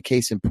kind of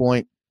case in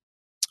point.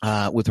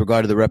 With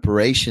regard to the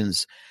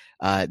reparations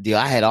deal,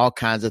 I had all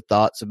kinds of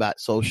thoughts about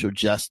social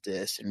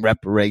justice and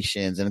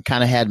reparations, and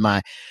kind of had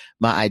my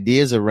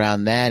ideas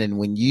around that. And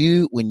when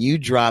you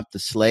drop the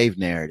slave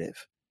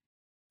narrative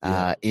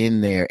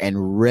in there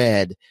and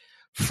read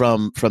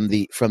from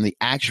the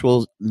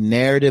actual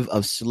narrative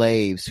of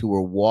slaves who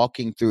were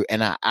walking through,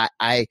 and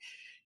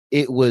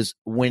it was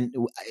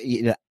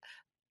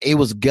it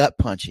was gut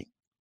punching,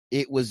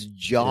 it was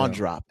jaw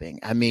dropping.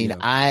 I mean,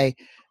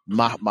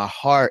 my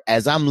heart,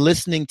 as I'm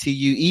listening to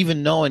you,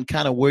 even knowing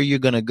kind of where you're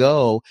going to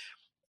go,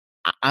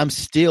 I'm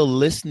still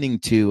listening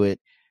to it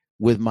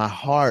with my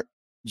heart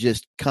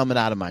just coming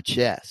out of my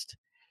chest,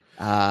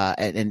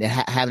 and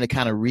having to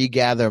kind of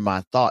regather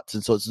my thoughts.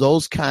 And so it's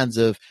those kinds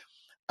of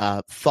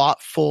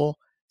thoughtful,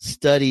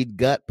 studied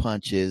gut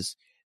punches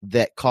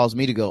that cause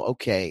me to go,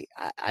 okay,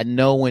 I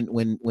know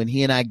when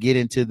he and I get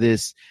into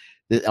this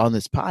on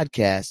this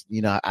podcast,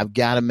 I've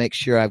got to make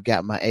sure I've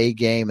got my A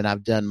game and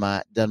I've done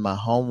my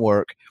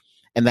homework,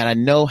 and that I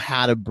know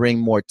how to bring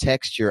more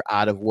texture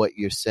out of what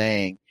you're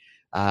saying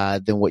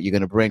than what you're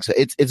going to bring. So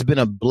it's been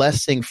a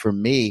blessing for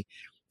me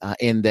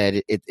in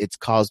that it's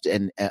caused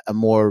a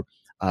more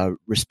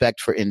respect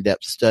for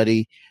in-depth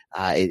study.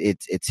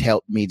 It's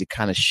helped me to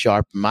kind of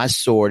sharpen my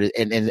sword,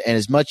 and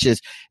as much as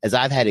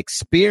I've had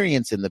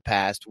experience in the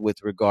past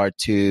with regard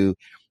to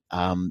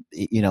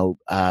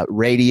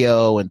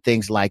radio and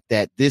things like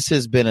that, this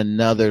has been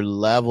another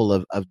level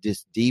of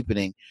this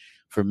deepening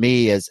for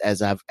me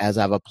as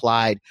I've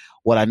applied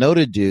what I know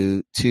to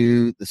do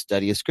to the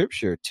study of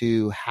Scripture,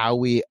 to how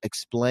we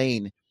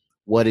explain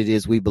what it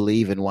is we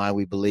believe and why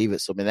we believe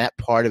it. So, I mean, that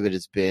part of it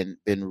has been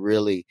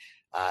really,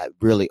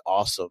 really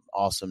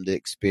awesome to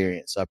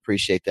experience. So I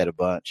appreciate that a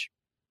bunch.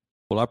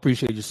 Well, I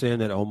appreciate you saying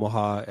that,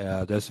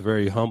 Omaha. That's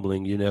very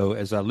humbling.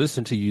 As I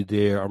listen to you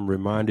there, I'm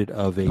reminded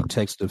of a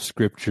text of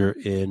Scripture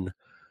in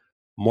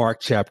Mark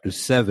chapter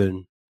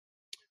 7,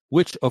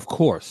 which, of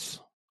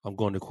course, I'm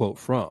going to quote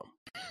from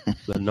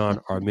the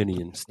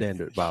non-Arminian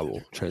Standard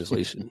Bible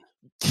translation.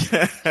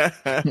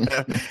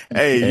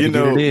 Hey,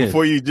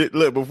 before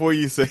before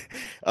you say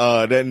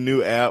that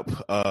new app,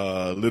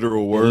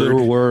 Literal Word.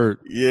 Literal Word.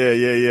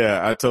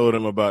 Yeah. I told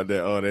them about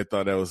that. Oh, they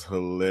thought that was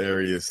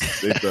hilarious.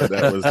 They thought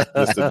that was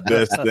just the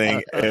best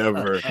thing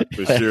ever,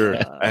 for sure.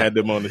 I had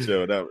them on the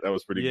show. That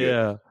was pretty good.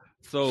 Yeah.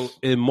 So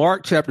in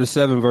Mark chapter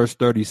 7, verse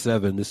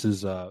 37, this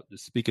is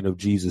speaking of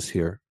Jesus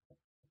here.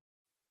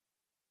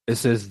 It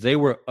says, they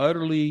were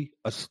utterly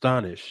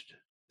astonished,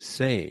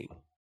 saying,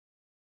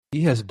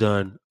 he has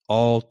done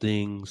all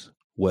things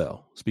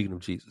well. Speaking of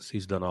Jesus,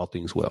 he's done all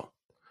things well.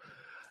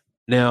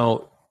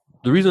 Now,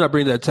 the reason I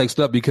bring that text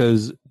up,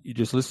 because you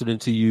just listening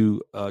to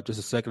you just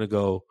a second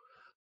ago,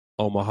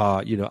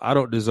 Omaha, I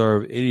don't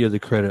deserve any of the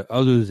credit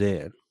other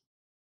than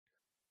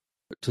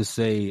to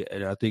say,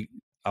 and I think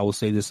I will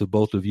say this to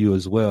both of you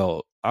as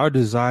well, our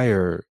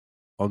desire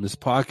on this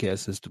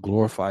podcast is to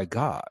glorify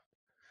God.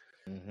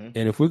 Mm-hmm.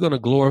 And if we're going to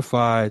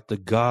glorify the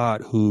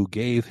God who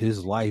gave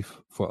his life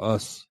for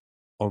us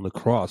on the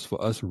cross,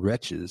 for us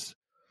wretches,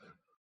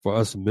 for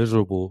us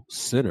miserable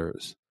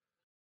sinners,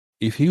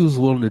 if he was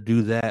willing to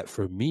do that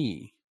for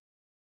me,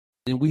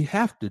 then we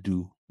have to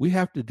do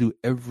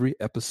every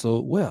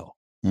episode well.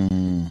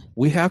 Mm.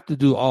 We have to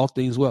do all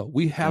things well.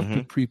 We have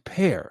to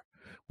prepare.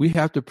 We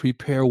have to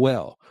prepare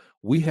well.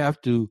 We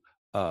have to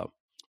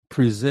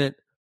present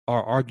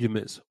our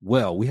arguments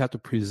well. We have to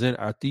present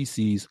our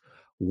theses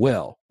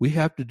well. We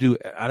have to do,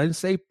 I didn't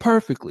say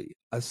perfectly,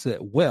 I said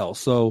well.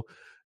 So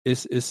I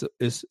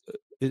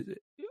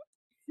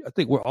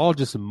think we're all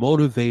just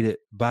motivated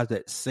by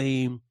that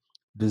same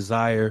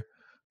desire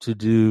to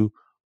do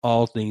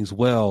all things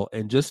well.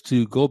 And just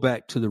to go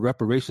back to the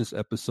reparations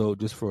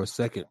episode just for a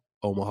second,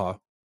 Omaha,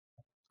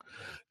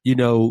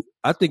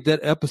 I think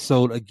that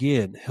episode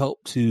again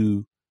helped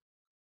to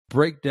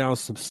break down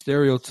some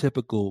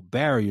stereotypical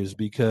barriers,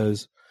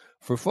 because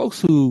for folks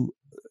who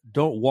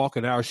don't walk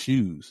in our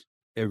shoes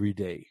every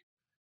day,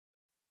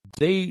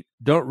 they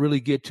don't really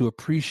get to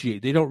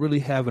appreciate, they don't really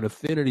have an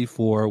affinity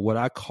for what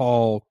I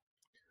call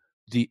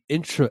the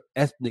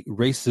intra-ethnic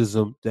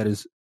racism that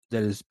is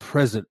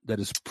present, that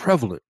is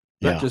prevalent,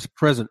 not just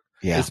present,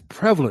 it's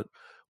prevalent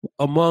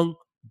among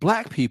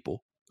Black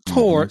people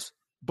towards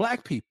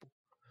Black people.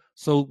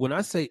 So when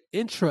I say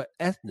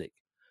intra-ethnic,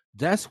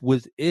 that's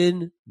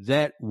within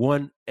that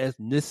one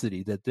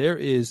ethnicity, that there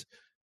is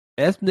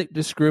ethnic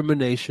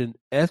discrimination,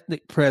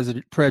 ethnic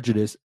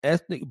prejudice,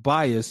 ethnic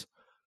bias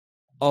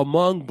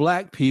among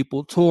Black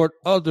people toward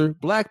other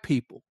Black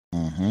people.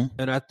 Mm-hmm.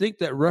 And I think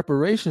that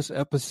reparations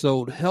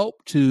episode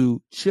helped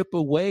to chip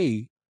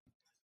away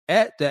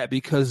at that,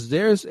 because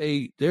there's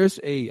a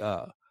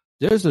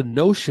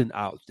notion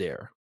out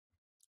there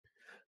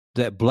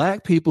that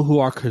Black people who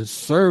are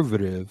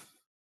conservative,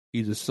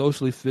 either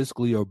socially,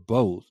 fiscally, or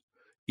both,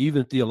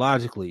 even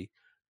theologically,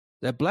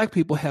 that Black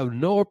people have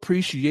no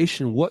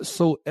appreciation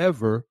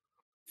whatsoever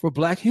for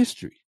Black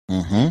history.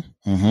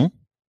 Mm-hmm. Mm-hmm.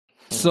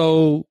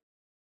 So,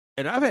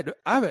 and I've had,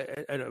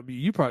 and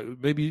you probably,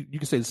 maybe you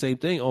can say the same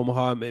thing,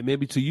 Omaha, and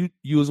maybe to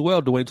you as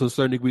well, Dwayne, to a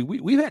certain degree.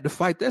 We've had to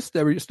fight that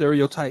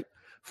stereotype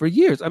for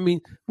years. I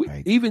mean,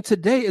 even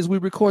today, as we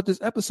record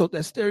this episode,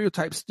 that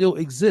stereotype still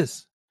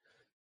exists.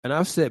 And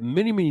I've said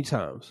many, many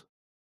times,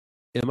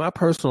 in my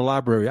personal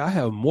library, I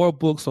have more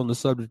books on the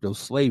subject of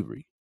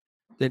slavery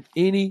than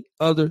any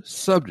other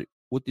subject,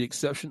 with the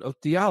exception of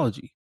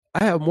theology.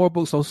 I have more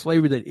books on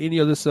slavery than any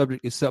other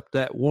subject except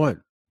that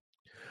one.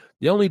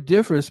 The only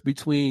difference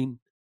between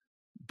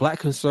Black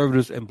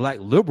conservatives and Black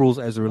liberals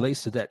as it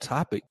relates to that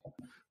topic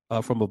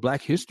from a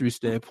Black history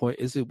standpoint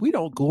is that we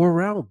don't go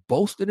around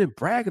boasting and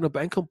bragging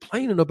about and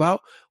complaining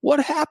about what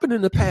happened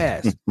in the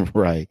past.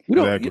 Right. We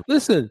don't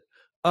listen.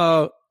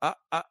 I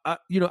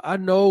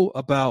know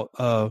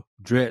about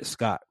Dred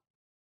Scott.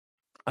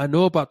 I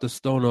know about the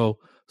Stono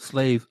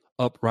slave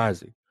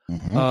uprising.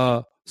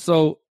 Mm-hmm.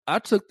 So I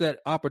took that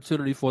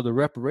opportunity for the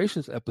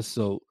reparations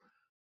episode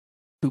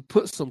to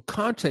put some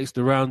context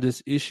around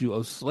this issue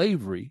of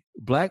slavery,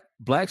 black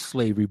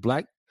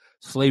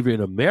slavery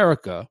in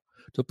America,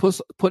 to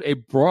put a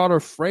broader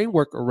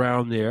framework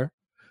around there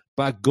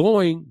by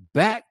going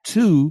back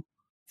to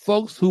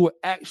folks who were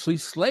actually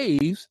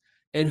slaves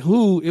and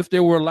who, if they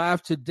were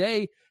alive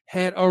today,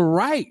 had a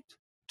right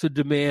to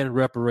demand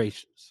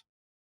reparations.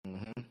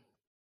 Mm-hmm.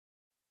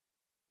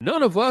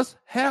 None of us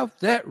have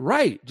that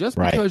right. Just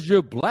because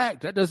you're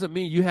Black, that doesn't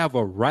mean you have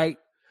a right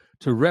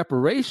to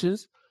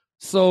reparations.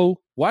 So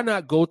why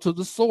not go to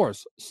the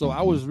source? So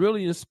I was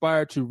really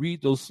inspired to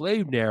read those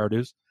slave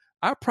narratives.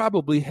 I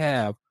probably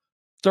have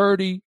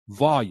 30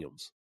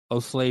 volumes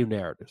of slave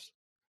narratives,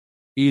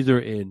 either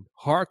in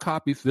hard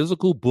copy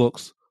physical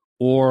books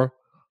or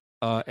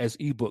as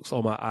ebooks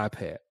on my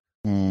iPad.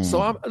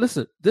 So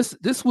listen,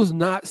 this was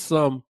not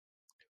some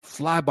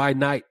fly by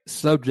night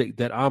subject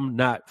that I'm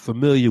not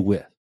familiar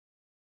with.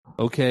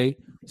 Okay,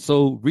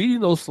 so reading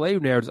those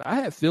slave narratives, I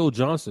had Phil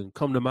Johnson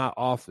come to my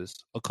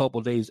office a couple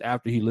of days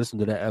after he listened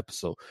to that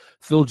episode.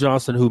 Phil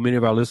Johnson, who many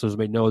of our listeners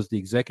may know is the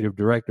executive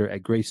director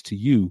at Grace to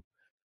You.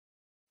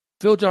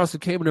 Phil Johnson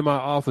came into my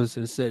office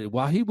and said,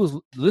 while he was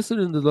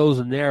listening to those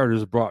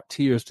narratives, brought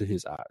tears to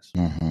his eyes.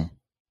 Mm-hmm.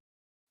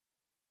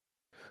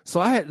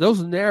 So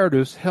those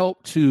narratives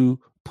helped to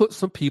put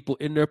some people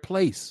in their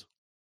place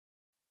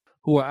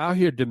who are out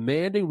here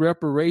demanding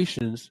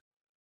reparations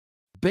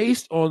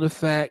based on the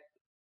fact,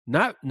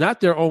 not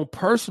their own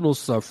personal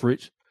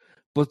suffrage,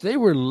 but they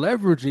were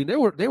leveraging,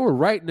 they were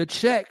writing a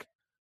check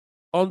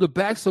on the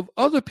backs of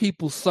other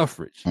people's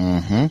suffrage.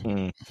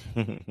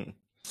 Mm-hmm.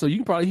 So you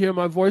can probably hear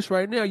my voice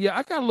right now. Yeah,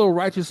 I got a little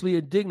righteously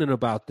indignant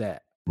about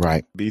that.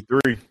 Right.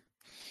 B3.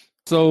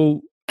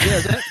 So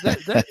yeah,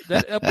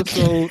 that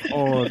episode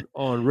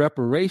on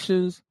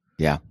reparations.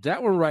 Yeah.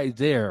 That one right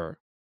there.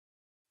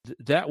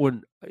 That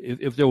one.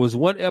 If there was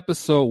one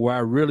episode where I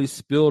really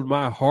spilled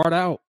my heart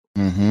out,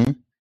 mm-hmm.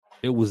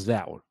 it was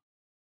that one.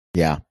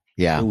 Yeah.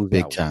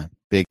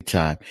 Big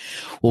time.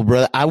 Well,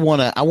 brother, I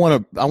want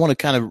to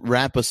kind of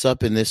wrap us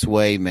up in this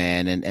way,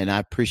 man. And I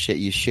appreciate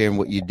you sharing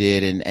what you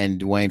did, and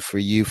Dwayne, for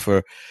you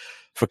for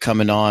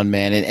coming on,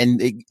 man.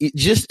 And it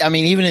just, I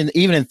mean, even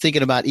in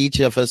thinking about each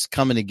of us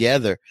coming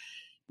together,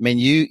 I mean,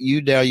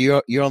 you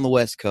Daryl, you're on the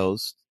West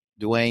Coast.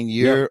 Dwayne,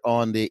 you're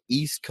on the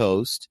East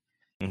Coast.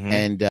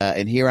 Mm-hmm.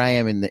 And here I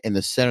am in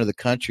the center of the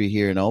country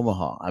here in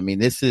Omaha. I mean,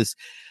 this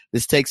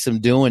takes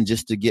some doing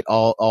just to get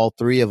all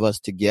three of us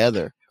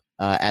together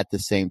at the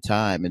same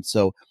time. And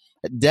so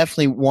I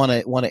definitely want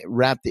to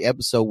wrap the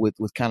episode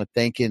with kind of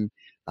thanking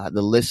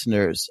the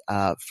listeners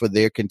for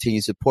their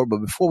continued support. But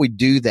before we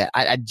do that,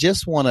 I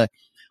just want to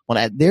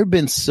there have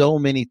been so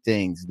many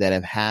things that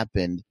have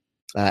happened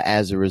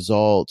as a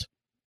result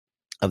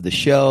of the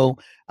show,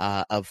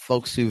 of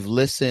folks who've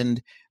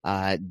listened.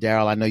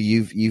 Daryl, I know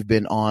you've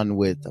been on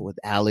with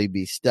Allie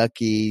B.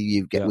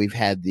 Stuckey. We've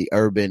had the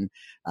Urban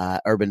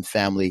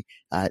Family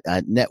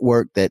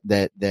Network,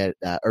 that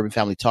Urban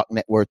Family Talk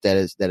Network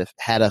that have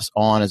had us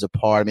on as a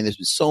part. I mean, there's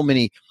been so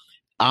many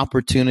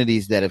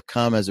opportunities that have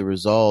come as a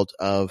result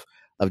of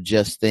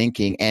Just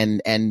Thinking,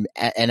 and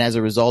as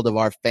a result of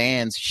our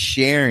fans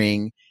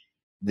sharing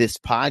this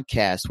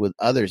podcast with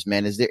others,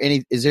 man. Is there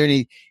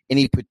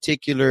any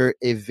particular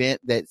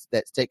event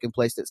that's taken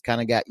place that's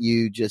kind of got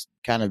you just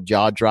kind of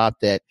jaw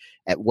dropped at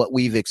what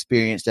we've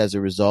experienced as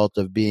a result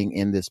of being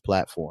in this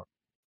platform?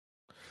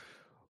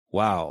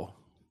 Wow.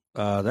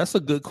 That's a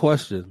good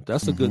question.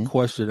 That's a good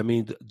question. I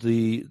mean,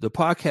 the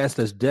podcast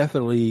has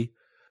definitely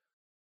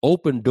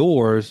opened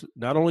doors,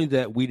 not only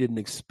that we didn't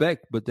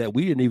expect, but that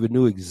we didn't even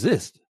know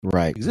existed.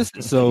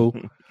 So,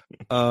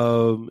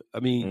 I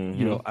mean,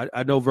 you know,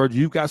 I know, Virgil,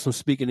 you've got some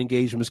speaking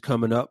engagements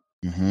coming up.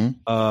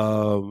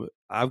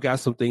 I've got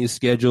some things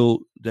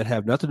scheduled that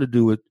have nothing to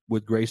do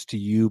with Grace to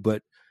You,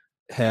 but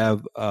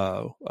have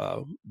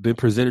been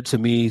presented to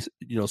me,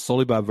 you know,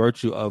 solely by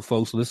virtue of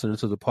folks listening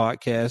to the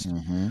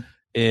podcast.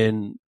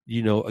 And,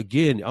 you know,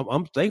 again,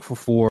 I'm thankful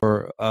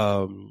for,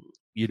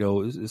 you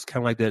know, it's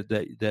kind of like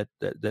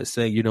that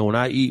saying, you know, when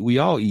I eat, we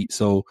all eat.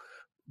 So,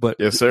 but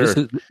yes,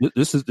 sir.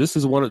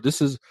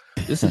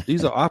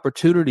 These are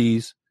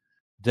opportunities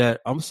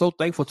that I'm so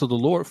thankful to the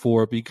Lord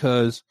for,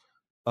 because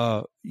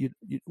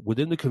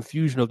within the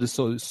confusion of this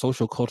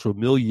social cultural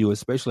milieu,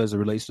 especially as it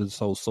relates to this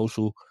whole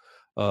social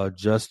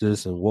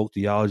justice and woke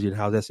theology and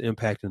how that's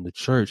impacting the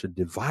church and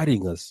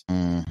dividing us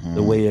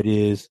the way it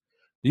is,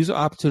 these are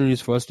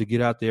opportunities for us to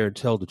get out there and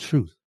tell the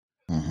truth.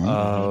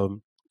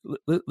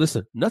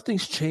 Listen,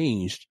 nothing's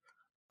changed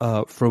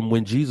from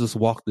when Jesus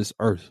walked this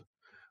earth.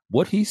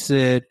 What he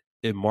said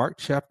in Mark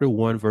chapter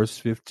 1, verse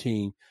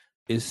 15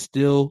 is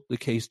still the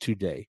case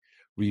today.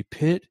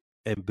 Repent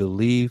and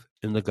believe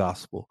in the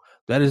gospel.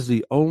 That is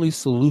the only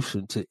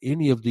solution to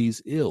any of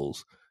these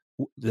ills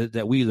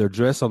that we either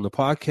address on the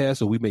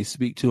podcast or we may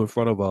speak to in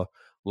front of a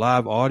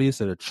live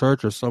audience at a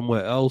church or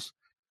somewhere else.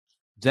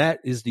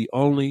 That is the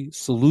only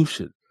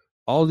solution.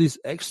 All these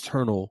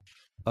external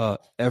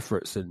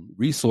efforts and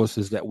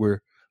resources that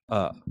we're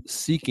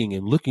seeking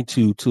and looking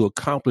to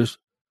accomplish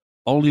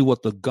only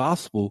what the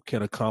gospel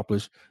can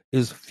accomplish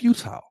is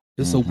futile.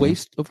 It's a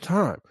waste of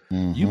time.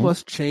 You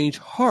must change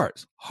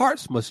hearts.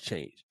 Hearts must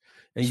change.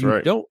 And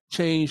you don't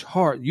change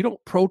heart. You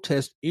don't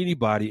protest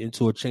anybody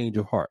into a change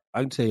of heart. I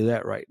can tell you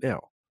that right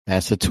now.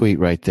 That's a tweet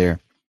right there.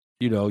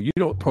 You know, you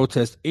don't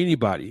protest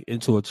anybody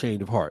into a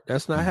change of heart.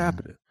 That's not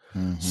happening.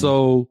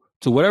 So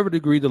to whatever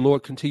degree the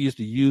Lord continues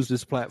to use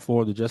this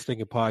platform, the Just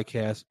Thinking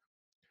podcast,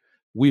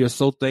 we are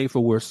so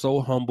thankful. We're so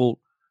humbled.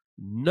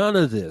 None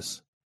of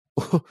this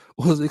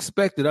was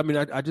expected. I mean,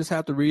 I just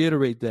have to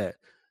reiterate that.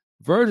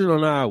 Virgil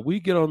and I, we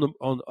get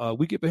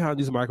we get behind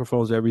these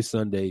microphones every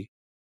Sunday,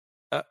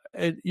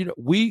 and you know,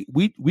 we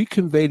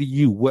convey to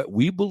you what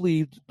we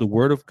believe the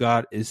Word of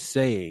God is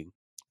saying,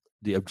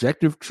 the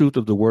objective truth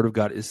of the Word of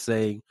God is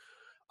saying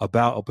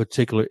about a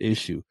particular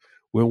issue.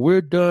 When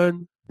we're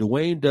done,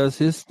 Dwayne does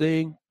his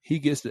thing. He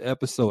gets the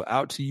episode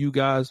out to you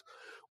guys.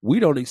 We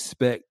don't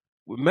expect.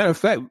 Matter of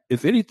fact,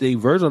 if anything,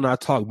 Virgil and I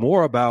talk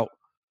more about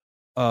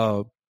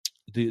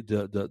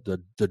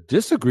the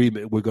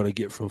disagreement we're going to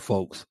get from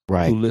folks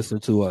who listen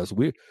to us.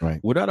 We're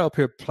not up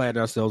here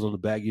patting ourselves on the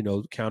back,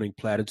 counting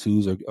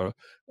platitudes or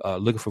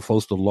looking for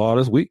folks to laud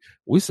us.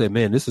 We say,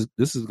 man, this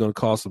is going to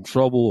cause some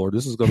trouble, or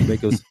this is going to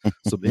make us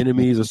some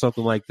enemies or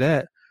something like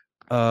that.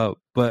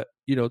 But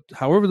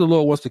however the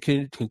Lord wants to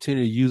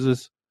continue to use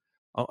us,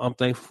 I'm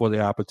thankful for the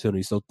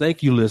opportunity. So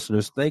thank you,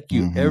 listeners. Thank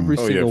you, every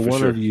single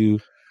one of you.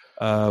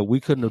 We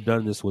couldn't have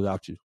done this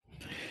without you.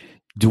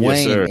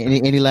 Dwayne,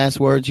 yes, any last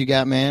words you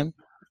got, man?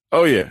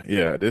 Oh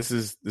yeah. This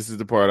is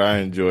the part I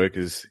enjoy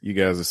because you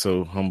guys are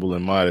so humble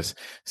and modest.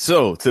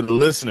 So to the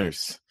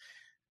listeners,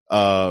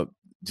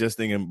 Just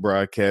Thinking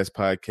Broadcast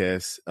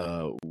Podcast,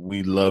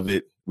 we love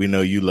it. We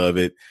know you love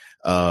it.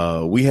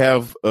 We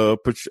have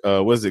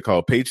what is it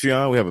called?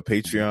 Patreon. We have a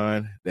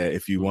Patreon that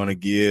if you want to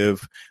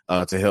give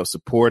to help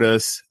support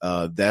us,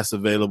 that's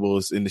available.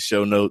 It's in the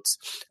show notes.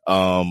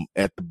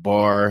 At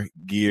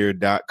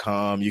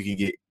thebargear.com, you can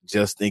get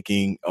Just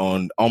Thinking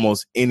on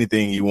almost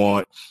anything you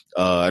want.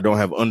 I don't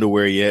have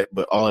underwear yet,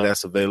 but all of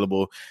that's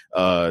available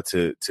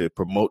to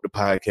promote the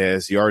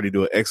podcast. You already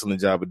do an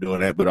excellent job of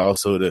doing that, but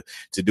also to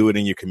do it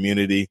in your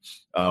community.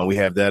 We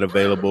have that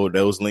available.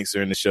 Those links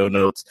are in the show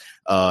notes.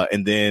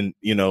 And then,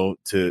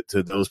 to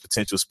those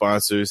potential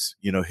sponsors,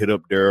 hit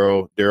up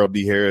Daryl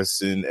B.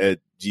 Harrison at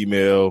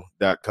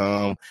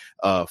gmail.com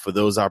for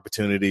those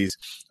opportunities.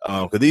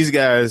 Because these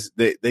guys,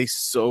 they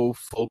so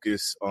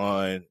focus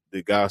on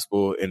the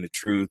gospel and the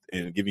truth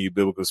and giving you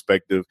biblical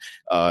perspective.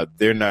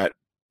 They're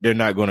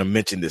not going to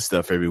mention this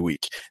stuff every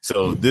week.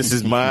 So this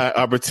is my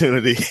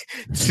opportunity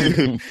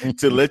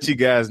to let you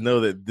guys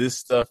know that this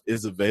stuff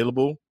is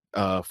available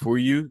for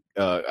you.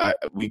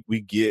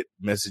 We get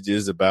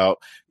messages about,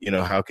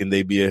 how can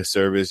they be a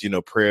service?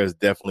 Prayer is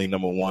definitely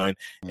number one.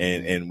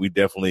 And we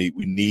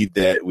need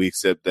that. We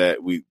accept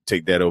that. We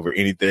take that over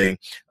anything.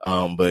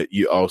 But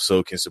you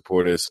also can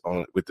support us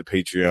with the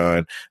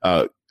Patreon,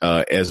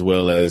 as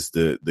well as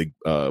the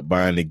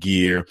buying the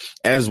gear,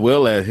 as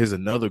well as, here's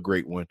another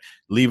great one,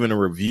 leaving a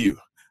review.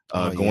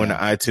 Going to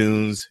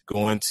iTunes,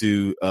 going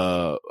to,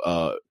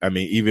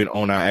 even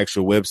on our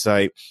actual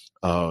website,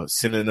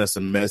 sending us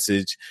a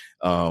message.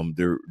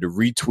 The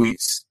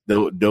retweets,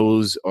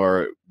 those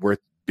are worth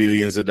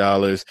billions of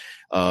dollars.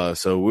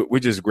 So we're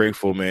just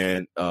grateful,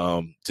 man,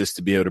 just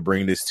to be able to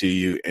bring this to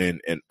you.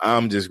 And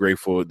I'm just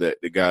grateful that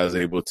the guys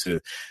are able to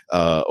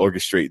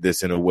orchestrate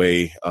this in a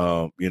way,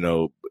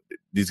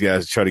 these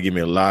guys try to give me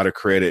a lot of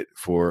credit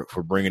for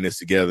bringing this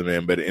together,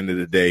 man. But at the end of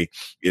the day,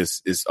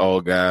 it's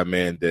all God,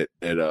 man, that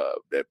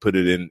put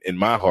it in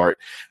my heart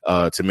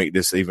to make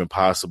this even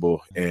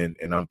possible. And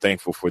I'm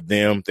thankful for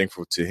them,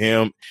 thankful to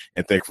him,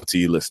 and thankful to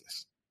you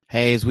listeners.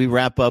 Hey, as we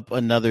wrap up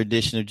another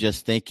edition of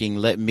Just Thinking,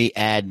 let me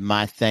add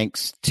my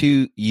thanks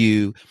to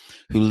you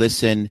who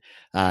listen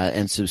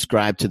and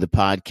subscribe to the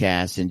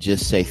podcast, and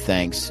just say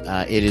thanks.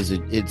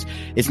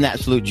 It's an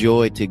absolute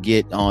joy to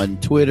get on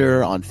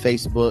Twitter, on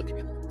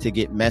Facebook, to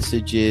get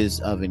messages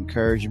of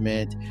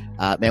encouragement.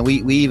 Man,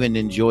 we even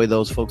enjoy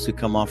those folks who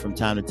come on from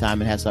time to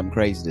time and have something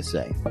crazy to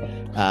say.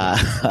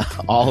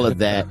 All of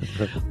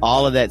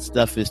that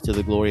stuff is to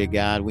the glory of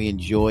God. We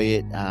enjoy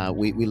it.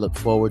 We look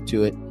forward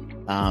to it.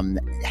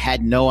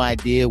 Had no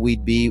idea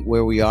we'd be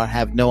where we are.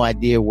 Have no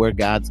idea where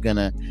God's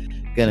gonna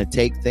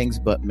take things.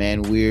 But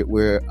man,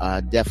 we're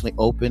definitely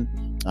open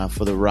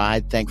for the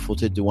ride. Thankful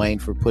to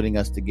Dwayne for putting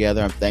us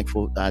together. I'm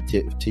thankful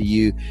to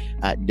you,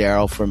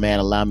 Daryl, for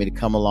allowing me to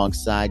come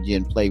alongside you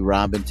and play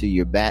Robin to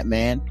your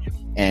Batman.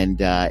 And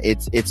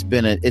it's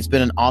been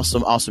an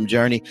awesome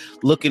journey.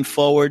 Looking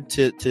forward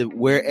to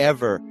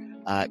wherever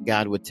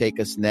God would take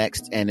us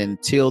next. And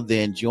until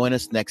then, join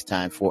us next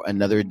time for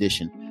another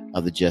edition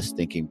of the Just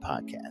Thinking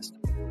Podcast.